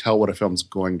sort of tell what a film's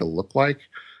going to look like.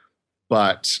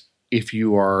 But if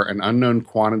you are an unknown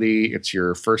quantity, it's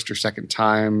your first or second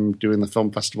time doing the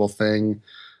film festival thing,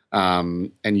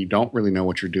 and you don't really know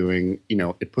what you're doing,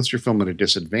 it puts your film at a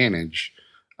disadvantage.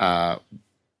 Why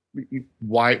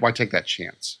take that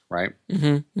chance, right?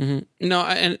 Mm-hmm, mm-hmm.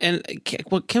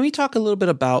 No, can we talk a little bit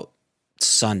about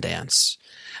Sundance?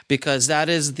 Because that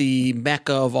is the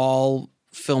mecca of all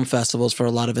film festivals for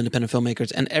a lot of independent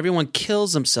filmmakers, and everyone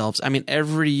kills themselves. I mean,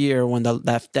 every year when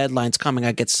that deadline's coming,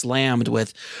 I get slammed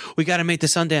with, we got to make the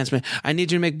Sundance, man. I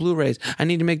need you to make Blu-rays. I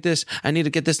need to make this. I need to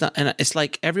get this done. And it's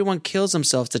like everyone kills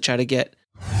themselves to try to get.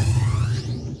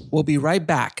 We'll be right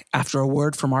back after a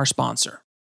word from our sponsor.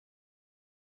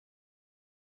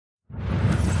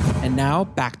 And now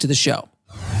back to the show.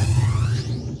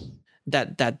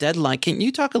 That deadline. Can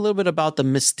you talk a little bit about the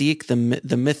mystique,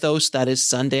 the mythos that is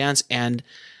Sundance, and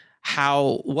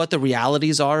what the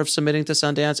realities are of submitting to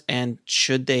Sundance, and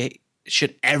should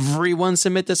everyone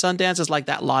submit to Sundance as like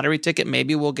that lottery ticket?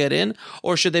 Maybe we'll get in,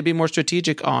 or should they be more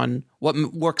strategic on what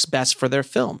works best for their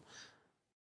film?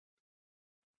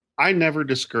 I never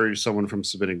discourage someone from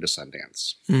submitting to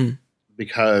Sundance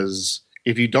because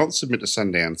if you don't submit to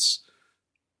Sundance,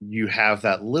 you have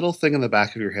that little thing in the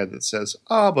back of your head that says,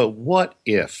 oh, but what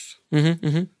if? Mm-hmm,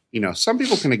 mm-hmm. Some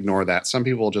people can ignore that. Some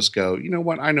people just go, you know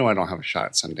what? I know I don't have a shot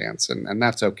at Sundance, and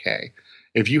that's okay.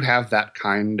 If you have that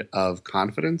kind of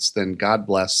confidence, then God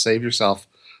bless, save yourself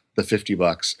the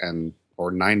 $50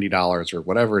 or $90 or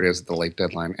whatever it is at the late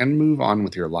deadline and move on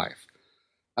with your life.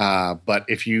 But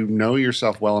if you know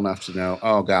yourself well enough to know,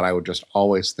 oh God, I would just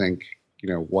always think,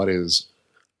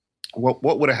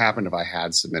 what would have happened if I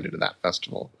had submitted to that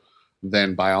festival?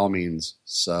 Then by all means,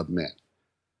 submit.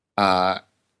 What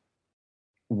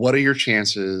are your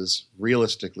chances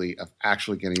realistically of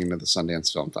actually getting into the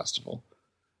Sundance Film Festival?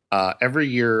 Every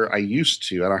year I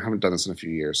haven't done this in a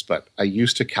few years, but I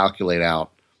used to calculate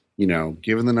out,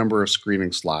 given the number of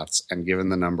screening slots and given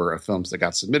the number of films that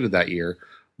got submitted that year,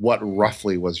 what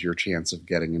roughly was your chance of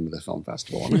getting into the film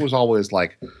festival? And it was always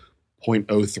like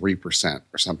 0.03%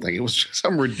 or something. It was just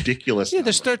some ridiculous number.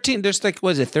 There's 13. There's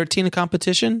 13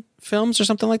 competition films or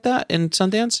something like that in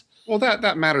Sundance? Well,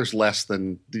 that matters less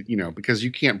than, because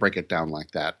you can't break it down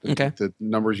like that. Okay. The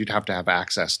numbers you'd have to have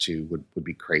access to would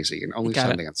be crazy, and only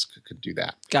Sundance could do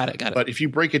that. Got it. But if you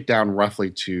break it down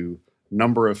roughly to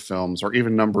number of films or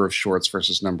even number of shorts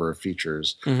versus number of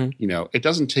features, it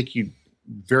doesn't take you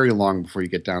very long before you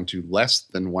get down to less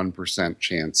than 1%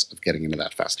 chance of getting into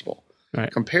that festival.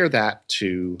 Right. Compare that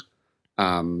to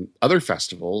other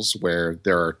festivals where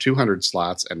there are 200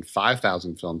 slots and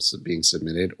 5,000 films being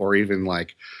submitted, or even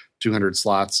like 200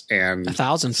 slots and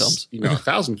 1,000 films.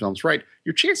 1,000 films, right?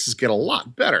 Your chances get a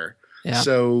lot better. Yeah.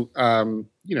 So,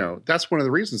 that's one of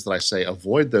the reasons that I say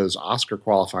avoid those Oscar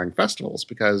qualifying festivals,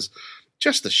 because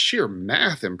just the sheer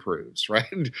math improves, right?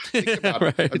 Think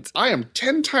about right. I am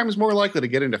 10 times more likely to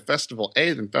get into Festival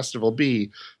A than Festival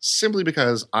B simply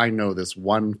because I know this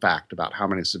one fact about how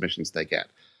many submissions they get.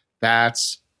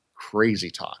 That's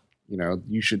crazy talk.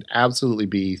 You should absolutely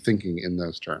be thinking in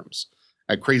those terms.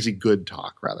 Crazy good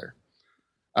talk, rather.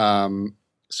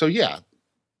 So, yeah.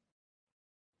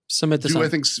 Submit I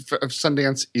think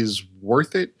Sundance is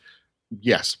worth it?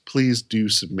 Yes, please do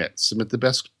submit. Submit the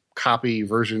best copy,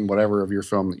 version, whatever of your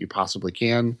film that you possibly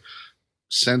can.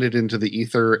 Send it into the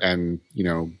ether and,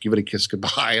 give it a kiss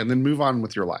goodbye and then move on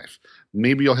with your life.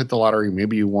 Maybe you'll hit the lottery.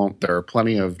 Maybe you won't. There are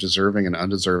plenty of deserving and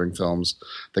undeserving films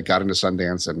that got into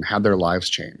Sundance and had their lives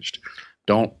changed.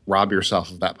 Don't rob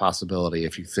yourself of that possibility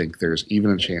if you think there's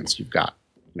even a chance you've got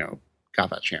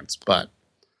that chance. But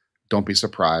don't be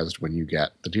surprised when you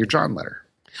get the Dear John letter.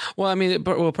 Well, I mean,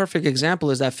 a perfect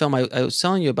example is that film I was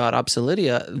telling you about,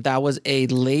 Obsoletia. That was a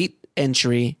late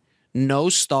entry, no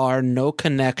star, no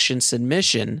connection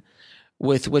submission,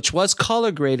 which was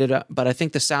color graded, but I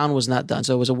think the sound was not done.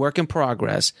 So it was a work in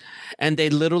progress. And they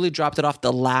literally dropped it off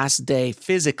the last day,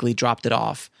 physically dropped it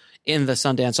off in the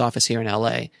Sundance office here in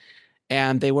LA.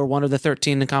 And they were one of the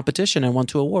 13 in competition and won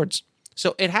 2 awards.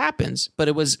 So it happens,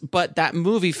 but that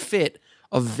movie fit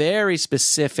a very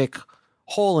specific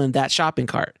hole in that shopping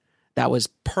cart that was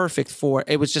perfect for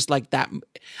it. Was just like that.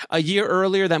 A year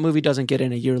earlier, that movie doesn't get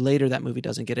in. A year later, that movie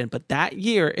doesn't get in. But that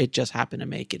year, it just happened to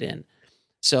make it in.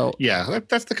 So yeah,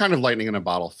 that's the kind of lightning in a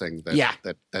bottle thing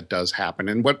that does happen,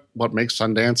 and what makes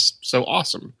Sundance so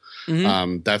awesome.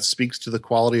 Mm-hmm. That speaks to the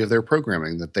quality of their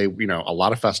programming. That they, a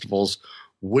lot of festivals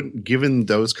wouldn't, given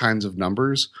those kinds of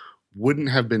numbers, wouldn't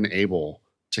have been able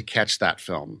to catch that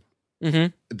film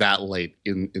that late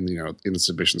in the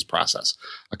submissions process.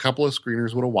 A couple of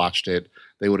screeners would have watched it.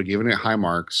 They would have given it high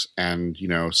marks, and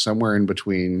somewhere in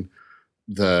between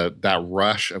that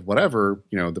rush of whatever,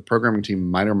 the programming team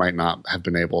might or might not have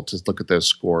been able to look at those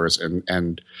scores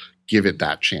and give it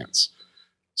that chance.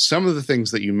 Some of the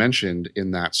things that you mentioned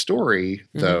in that story,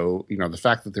 though, the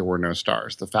fact that there were no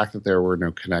stars, the fact that there were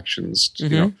no connections,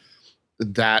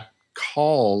 that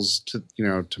calls to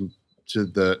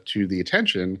the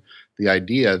attention the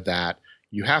idea that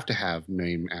you have to have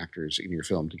name actors in your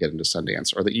film to get into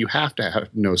Sundance, or that you have to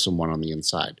know someone on the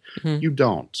inside. You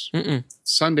don't.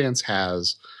 Sundance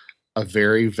has a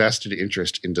very vested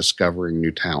interest in discovering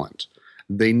new talent.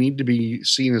 They need to be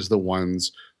seen as the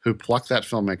ones who pluck that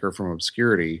filmmaker from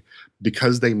obscurity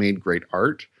because they made great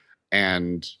art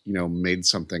and, made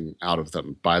something out of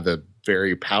them by the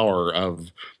very power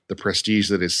of the prestige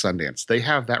that is Sundance. They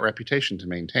have that reputation to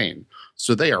maintain.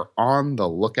 So they are on the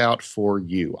lookout for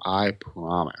you. I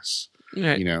promise.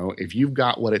 Right. If you've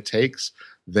got what it takes,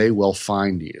 they will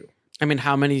find you. I mean,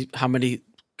 how many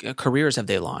careers have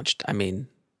they launched? I mean,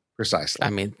 precisely. I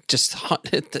mean,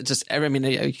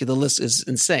 the list is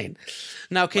insane.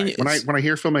 Now, when I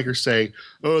hear filmmakers say,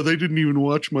 "Oh, they didn't even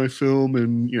watch my film,"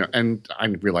 and I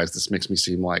realize this makes me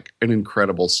seem like an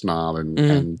incredible snob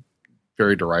and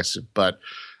very derisive, but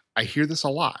I hear this a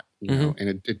lot,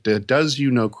 and it does you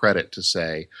no credit to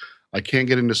say, I can't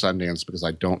get into Sundance because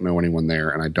I don't know anyone there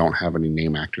and I don't have any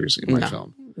name actors in my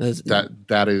film. That's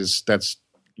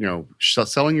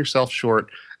selling yourself short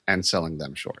and selling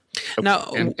them short. Okay,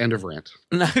 now, end of rant.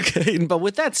 Okay, but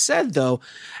with that said, though,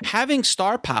 having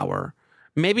star power,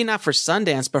 maybe not for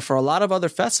Sundance, but for a lot of other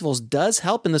festivals, does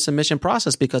help in the submission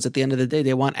process, because at the end of the day,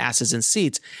 they want asses in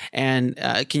seats. And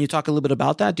can you talk a little bit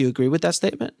about that? Do you agree with that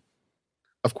statement?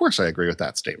 Of course, I agree with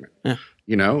that statement. Yeah.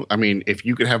 If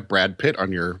you could have Brad Pitt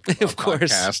on your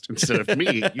podcast instead of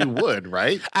me, you would,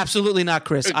 right? Absolutely not,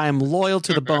 Chris. I am loyal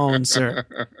to the bone, sir.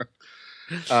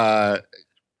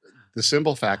 The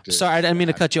simple fact is... Sorry, I didn't mean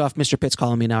to cut you off. Mr. Pitt's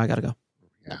calling me now. I got to go.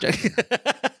 Yeah.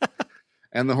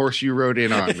 And the horse you rode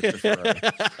in on, Mr.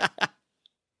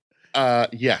 Ferrari.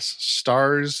 Yes,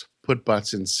 stars put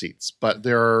butts in seats, but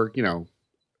there are,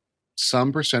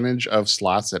 some percentage of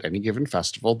slots at any given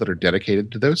festival that are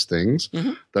dedicated to those things.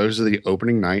 Those are the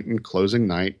opening night and closing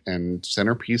night and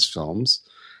centerpiece films,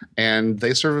 and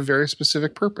they serve a very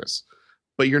specific purpose.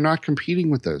 But you're not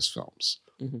competing with those films.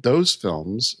 Those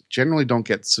films generally don't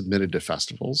get submitted to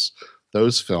festivals.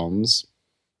 Those films,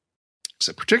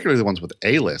 particularly the ones with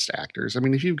A-list actors. I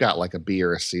mean, if you've got like a B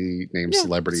or a C named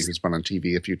celebrity who's been on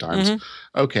TV a few times,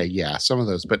 okay, yeah, some of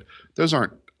those, but those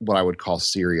aren't what I would call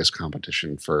serious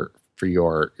competition for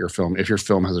your film, if your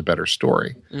film has a better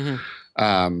story.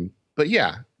 But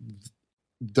yeah,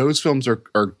 those films are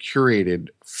curated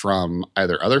from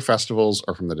either other festivals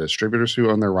or from the distributors who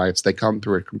own their rights. They come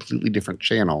through a completely different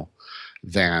channel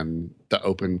than the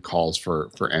open calls for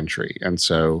entry. And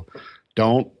so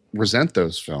don't resent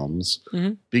those films.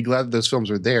 Be glad that those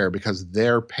films are there, because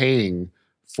they're paying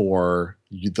for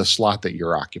the slot that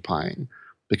you're occupying.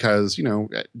 Because,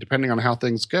 depending on how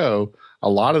things go, a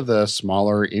lot of the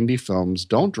smaller indie films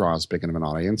don't draw as big of an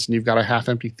audience, and you've got a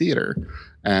half-empty theater.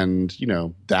 And,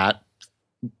 that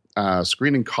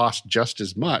screening costs just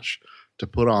as much to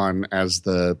put on as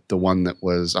the one that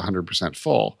was 100%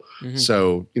 full.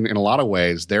 So in a lot of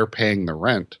ways, they're paying the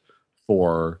rent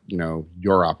for,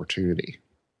 your opportunity.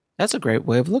 That's a great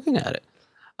way of looking at it.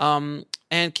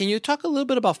 And can you talk a little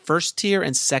bit about first tier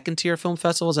and second tier film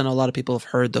festivals? I know a lot of people have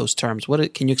heard those terms.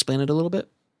 Can you explain it a little bit?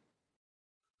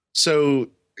 So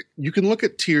you can look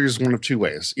at tiers one of two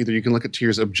ways. Either you can look at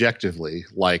tiers objectively,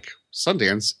 like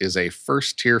Sundance is a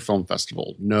first tier film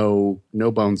festival. No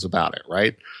bones about it,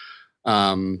 right?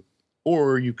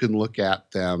 Or you can look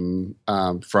at them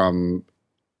from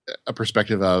a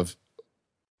perspective of,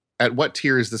 at what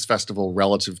tier is this festival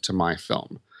relative to my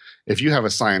film? If you have a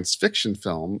science fiction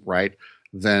film, right,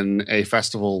 then a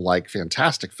festival like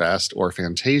Fantastic Fest or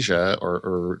Fantasia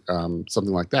or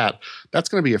something like that, that's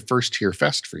going to be a first tier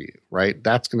fest for you, right?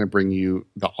 That's going to bring you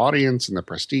the audience and the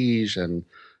prestige and,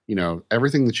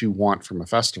 everything that you want from a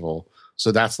festival.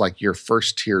 So that's like your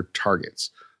first tier targets.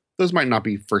 Those might not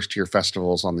be first tier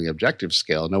festivals on the objective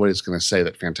scale. Nobody's going to say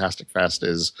that Fantastic Fest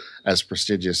is as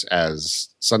prestigious as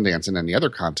Sundance in any other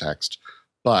context,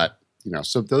 but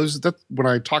so when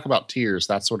I talk about tiers,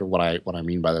 that's sort of what I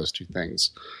mean by those two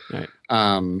things. Right.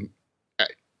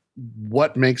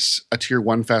 What makes a tier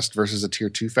 1 fest versus a tier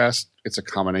 2 fest? It's a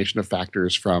combination of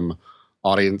factors, from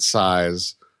audience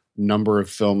size, number of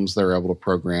films they're able to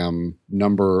program,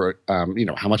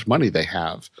 how much money they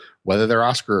have, whether they're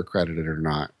Oscar accredited or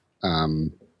not.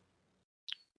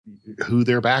 who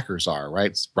their backers are,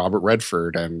 right? Robert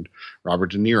Redford and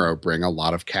Robert De Niro bring a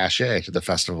lot of cachet to the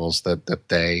festivals that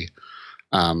they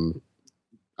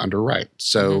underwrite.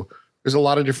 So there's a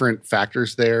lot of different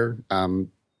factors there.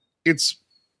 It's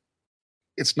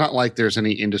not like there's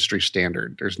any industry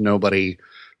standard. There's nobody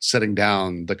setting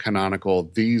down the canonical,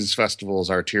 these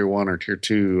festivals are tier 1 or tier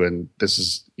 2, and this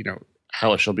is,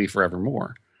 how it shall be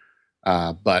forevermore.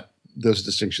 But those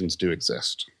distinctions do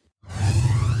exist.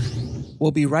 We'll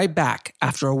be right back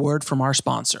after a word from our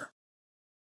sponsor.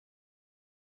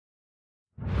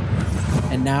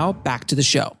 And now back to the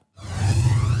show.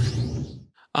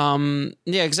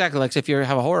 Yeah, exactly. Like if you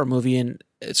have a horror movie and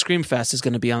Screamfest is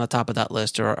going to be on the top of that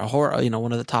list, or a horror,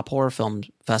 one of the top horror film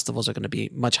festivals are going to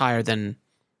be much higher than,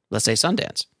 let's say,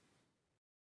 Sundance.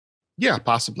 Yeah,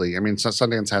 possibly. I mean,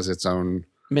 Sundance has its own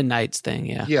Midnight's thing.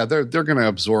 Yeah. Yeah. They're going to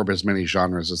absorb as many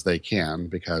genres as they can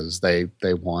because they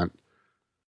want,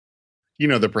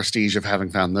 the prestige of having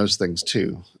found those things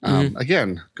too.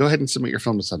 Again, go ahead and submit your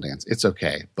film to Sundance. It's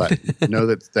okay. But know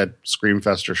that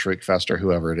Screamfest or Shriekfest or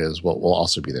whoever it is will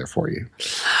also be there for you.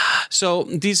 So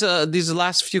these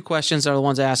last few questions are the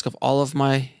ones I ask of all of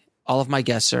my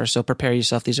guests, sir. So prepare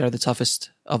yourself. These are the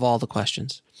toughest of all the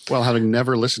questions. Well, having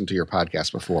never listened to your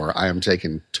podcast before, I am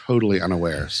taken totally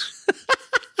unawares.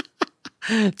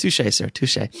 Touche, sir.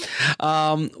 Touche.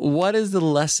 What is the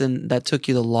lesson that took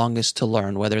you the longest to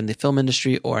learn, whether in the film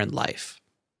industry or in life?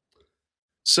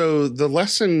 So the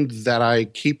lesson that I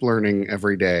keep learning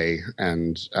every day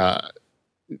and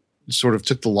sort of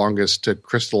took the longest to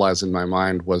crystallize in my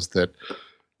mind was that,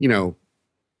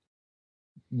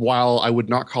 while I would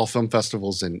not call film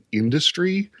festivals an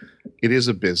industry, it is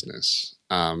a business.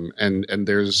 And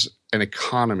there's an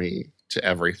economy to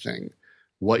everything.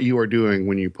 What you are doing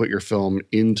when you put your film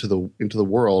into the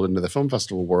world, into the film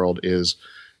festival world, is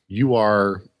you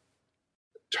are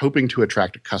hoping to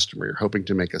attract a customer. You're hoping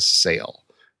to make a sale.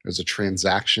 There's a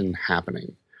transaction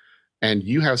happening, and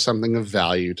you have something of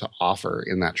value to offer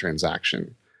in that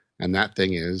transaction. And that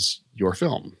thing is your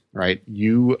film, right?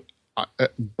 You,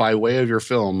 by way of your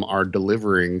film, are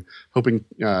delivering, hoping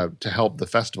to help the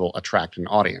festival attract an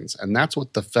audience. And that's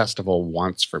what the festival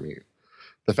wants from you.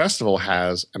 The festival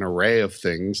has an array of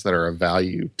things that are of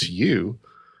value to you,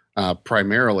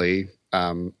 primarily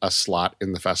a slot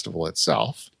in the festival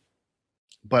itself,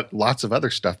 but lots of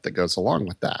other stuff that goes along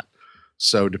with that.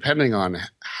 So depending on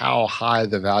how high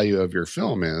the value of your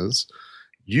film is,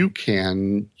 you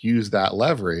can use that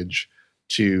leverage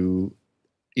to,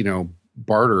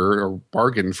 barter or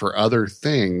bargain for other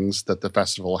things that the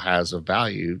festival has of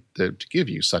value to give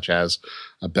you, such as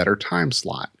a better time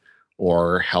slot,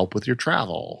 or help with your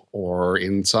travel, or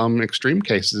in some extreme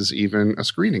cases, even a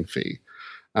screening fee.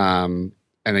 And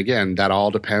again, that all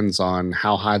depends on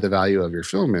how high the value of your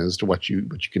film is to what you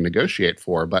can negotiate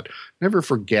for. But never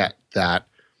forget that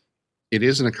it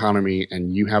is an economy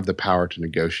and you have the power to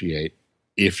negotiate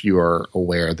if you are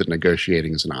aware that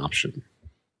negotiating is an option.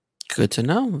 Good to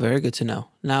know. Very good to know.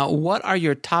 Now, what are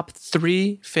your top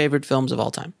 3 favorite films of all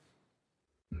time?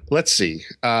 Let's see.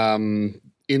 In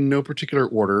no particular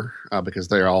order, because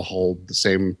they all hold the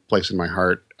same place in my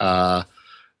heart. The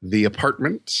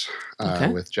Apartment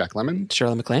with Jack Lemmon.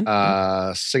 Shirley MacLaine.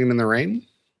 Singing in the Rain.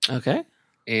 Okay.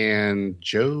 And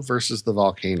Joe versus the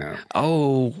Volcano.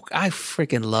 Oh, I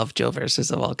freaking love Joe versus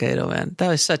the Volcano, man. That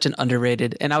was such an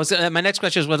underrated. And my next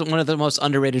question was one of the most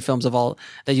underrated films of all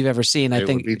that you've ever seen. I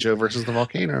think would be Joe versus the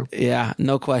Volcano. Yeah,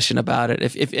 no question about it.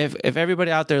 If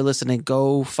everybody out there listening,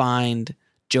 go find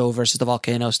Joe versus the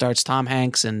Volcano. Starts Tom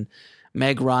Hanks and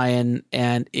Meg Ryan,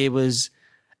 and it was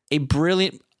a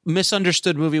brilliant,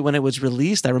 misunderstood movie when it was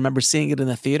released. I remember seeing it in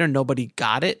the theater. Nobody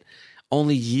got it.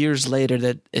 Only years later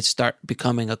that it start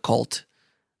becoming a cult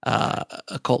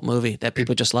movie that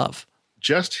people just love.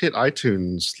 Just hit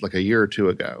iTunes like a year or two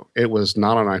ago. It was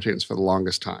not on iTunes for the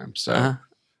longest time. So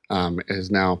it is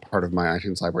now part of my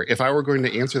iTunes library. If I were going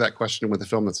to answer that question with a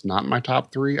film that's not in my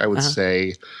top 3, I would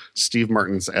say Steve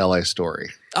Martin's LA Story.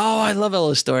 Oh, I love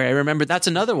LA Story. I remember that's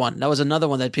another one. That was another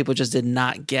one that people just did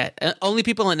not get. Only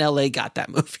people in LA got that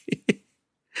movie.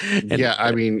 Yeah,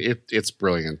 I mean, it's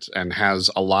brilliant and has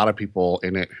a lot of people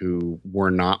in it who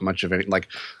were not much of any, like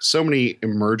so many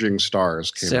emerging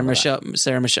stars came Sarah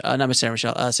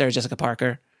Jessica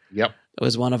Parker. Yep. It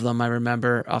was one of them I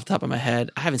remember off the top of my head.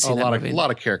 I haven't seen that movie. A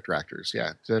lot of character actors.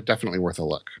 Yeah, definitely worth a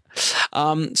look.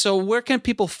 So where can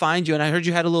people find you? And I heard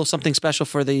you had a little something special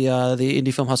for the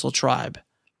Indie Film Hustle tribe.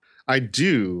 I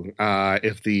do.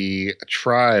 If the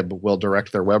tribe will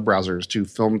direct their web browsers to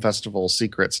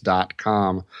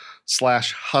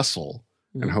filmfestivalsecrets.com/hustle.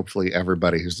 And hopefully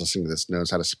everybody who's listening to this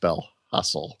knows how to spell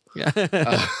hustle. Yeah.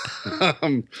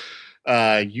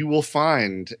 You will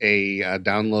find a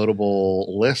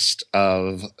downloadable list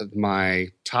of my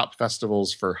top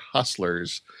festivals for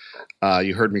hustlers.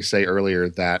 You heard me say earlier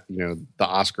that the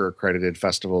Oscar accredited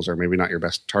festivals are maybe not your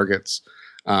best targets.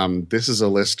 This is a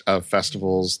list of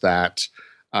festivals that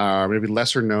are maybe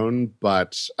lesser known,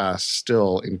 but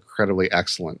still incredibly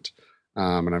excellent.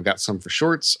 And I've got some for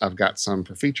shorts, I've got some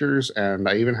for features, and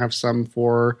I even have some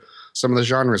for some of the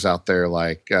genres out there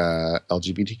like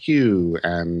LGBTQ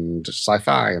and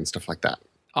sci-fi and stuff like that.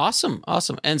 Awesome.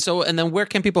 And then where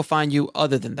can people find you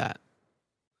other than that?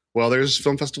 Well, there's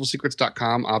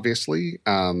filmfestivalsecrets.com, obviously.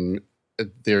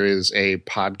 There is a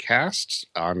podcast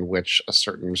on which a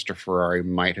certain Mr. Ferrari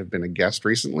might have been a guest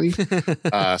recently.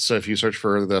 So if you search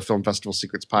for the Film Festival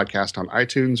Secrets podcast on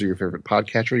iTunes or your favorite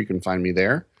podcatcher, you can find me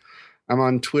there. I'm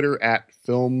on Twitter at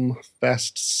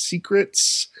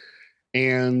FilmFestSecrets,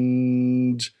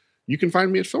 and you can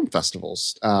find me at film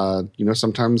festivals.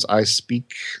 Sometimes I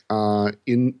speak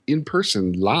in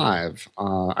person live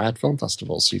at film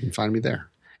festivals, so you can find me there.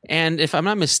 And if I'm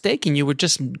not mistaken, you were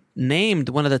just named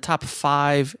one of the top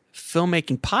 5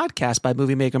 filmmaking podcasts by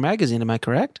Movie Maker magazine. Am I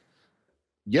correct?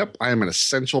 Yep, I am an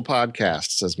essential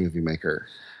podcast, says Movie Maker.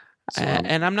 So,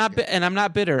 and I'm not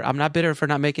bitter. I'm not bitter for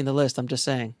not making the list. I'm just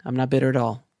saying, I'm not bitter at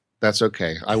all. That's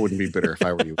okay. I wouldn't be bitter if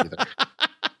I were you either.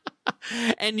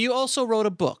 And you also wrote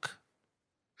a book.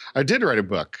 I did write a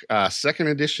book, second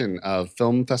edition of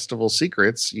Film Festival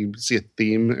Secrets. You see a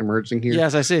theme emerging here?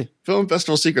 Yes, I see. Film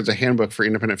Festival Secrets, a handbook for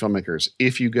independent filmmakers.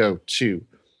 If you go to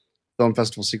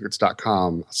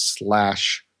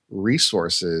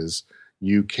filmfestivalsecrets.com/resources,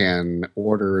 you can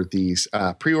order these,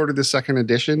 pre-order the second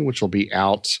edition, which will be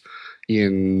out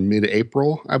in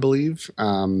mid-April, I believe.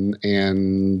 And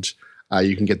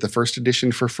you can get the first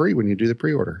edition for free when you do the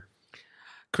pre-order.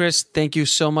 Chris, thank you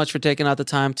so much for taking out the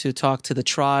time to talk to the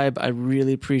tribe. I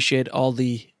really appreciate all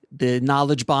the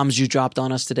knowledge bombs you dropped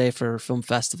on us today for film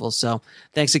festivals. So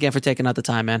thanks again for taking out the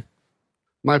time, man.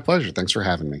 My pleasure. Thanks for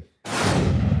having me.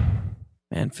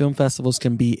 Man, film festivals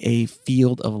can be a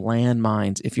field of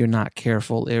landmines if you're not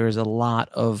careful. There is a lot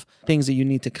of things that you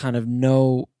need to kind of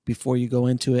know before you go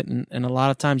into it. And a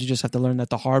lot of times you just have to learn that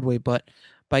the hard way. But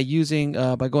by visiting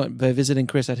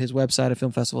Chris at his website at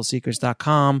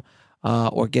filmfestivalsecrets.com,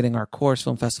 or getting our course,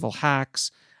 Film Festival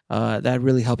Hacks, that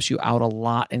really helps you out a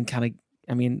lot. And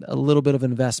a little bit of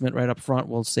investment right up front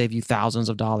will save you thousands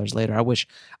of dollars later. I wish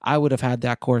I would have had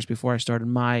that course before I started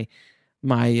my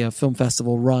film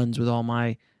festival runs with all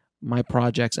my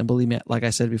projects. And believe me, like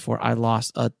I said before, I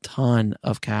lost a ton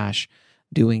of cash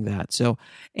doing that. So,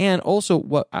 and also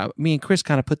what me and Chris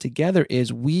kind of put together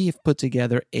is we've put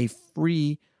together a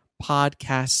free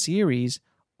podcast series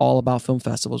all about film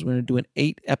festivals. We're going to do an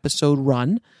 8-episode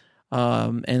run.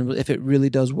 And if it really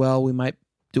does well, we might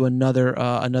do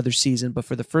another season. But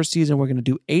for the first season, we're going to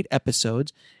do 8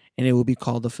 episodes, and it will be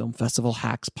called the Film Festival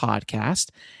Hacks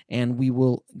Podcast. And we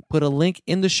will put a link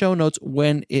in the show notes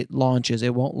when it launches.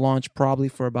 It won't launch probably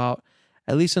for about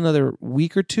at least another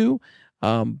week or two.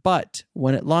 But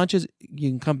when it launches,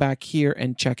 you can come back here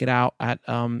and check it out at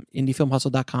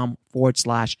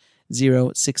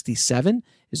indiefilmhustle.com/067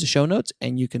 is the show notes,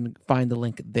 and you can find the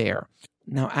link there.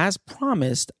 Now, as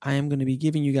promised, I am going to be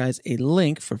giving you guys a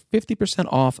link for 50%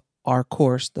 off our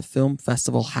course, the Film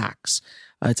Festival Hacks.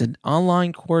 It's an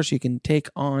online course you can take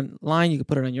online. You can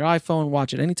put it on your iPhone,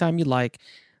 watch it anytime you like.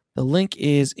 The link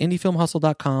is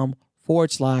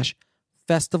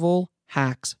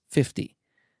indiefilmhustle.com/festivalhacks50.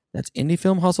 That's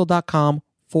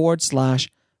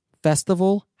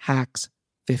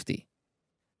indiefilmhustle.com/festivalhacks50.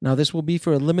 Now, this will be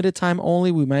for a limited time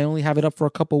only. We may only have it up for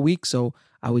a couple weeks, so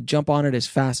I would jump on it as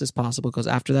fast as possible because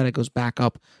after that, it goes back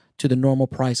up to the normal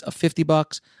price of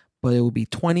 $50, but it will be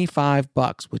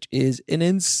 $25, which is an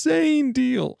insane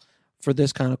deal for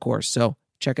this kind of course. So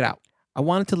check it out. I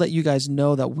wanted to let you guys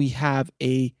know that we have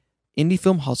a Indie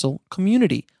Film Hustle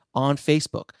community on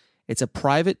Facebook. It's a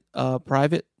private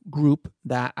group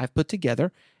that I've put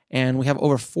together, and we have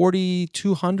over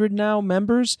 4,200 now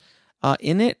members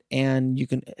in it. And you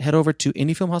can head over to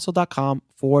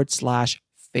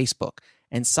indiefilmhustle.com/Facebook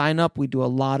and sign up. We do a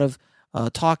lot of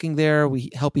talking there.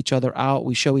 We help each other out.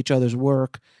 We show each other's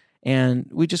work, and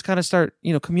we just kind of start,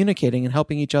 communicating and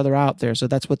helping each other out there. So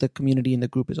that's what the community in the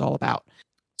group is all about.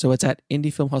 So it's at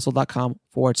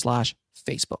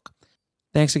indiefilmhustle.com/Facebook.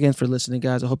 Thanks again for listening,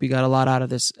 guys. I hope you got a lot out of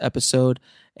this episode,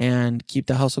 and keep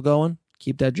the hustle going,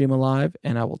 keep that dream alive,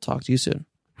 and I will talk to you soon.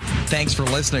 Thanks for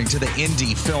listening to the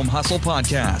Indie Film Hustle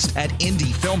podcast at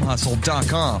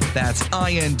indiefilmhustle.com. That's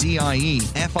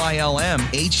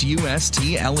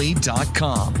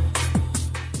INDIEFILMHUSTLE.com.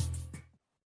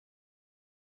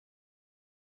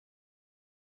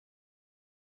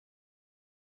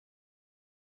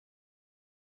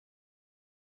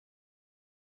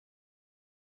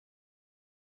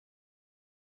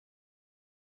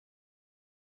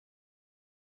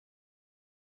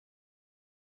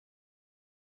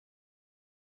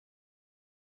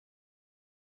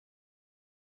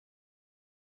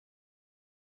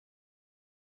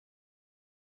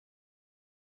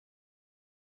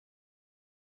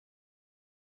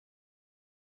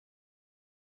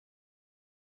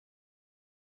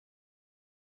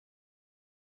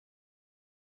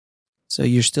 So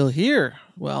you're still here.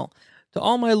 Well, to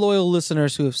all my loyal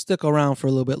listeners who have stuck around for a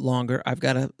little bit longer, I've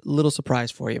got a little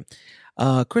surprise for you.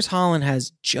 Chris Holland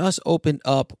has just opened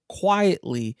up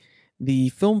quietly the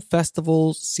Film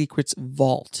Festival Secrets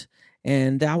Vault,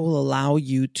 and that will allow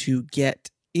you to get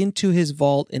into his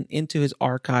vault and into his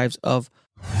archives of...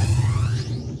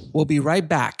 We'll be right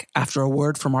back after a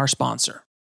word from our sponsor.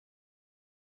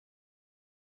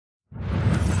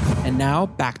 And now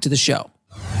back to the show.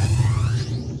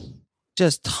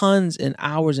 Just tons and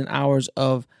hours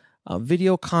of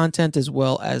video content, as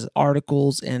well as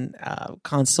articles and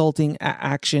consulting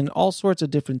action, all sorts of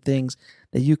different things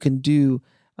that you can do.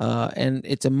 And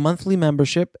it's a monthly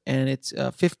membership, and it's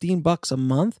 $15 a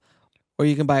month, or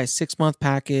you can buy a 6-month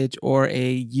package or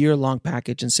a year-long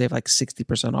package and save like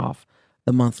 60% off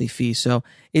the monthly fee. So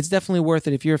it's definitely worth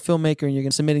it. If you're a filmmaker and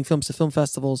you're submitting films to film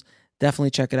festivals,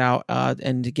 definitely check it out.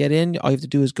 And to get in, all you have to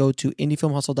do is go to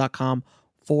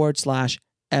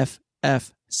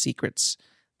indiefilmhustle.com/FF secrets.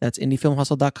 That's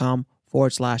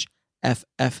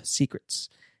indiefilmhustle.com/FF secrets.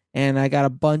 And I got a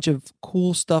bunch of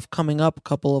cool stuff coming up, a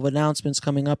couple of announcements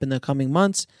coming up in the coming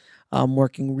months. I'm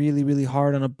working really, really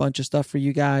hard on a bunch of stuff for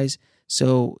you guys.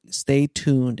 So stay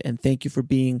tuned, and thank you for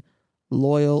being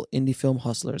loyal indie film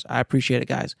hustlers. I appreciate it,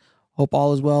 guys. Hope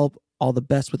all is well. All the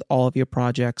best with all of your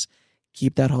projects.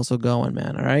 Keep that hustle going,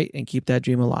 man. All right? And keep that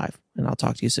dream alive. And I'll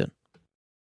talk to you soon.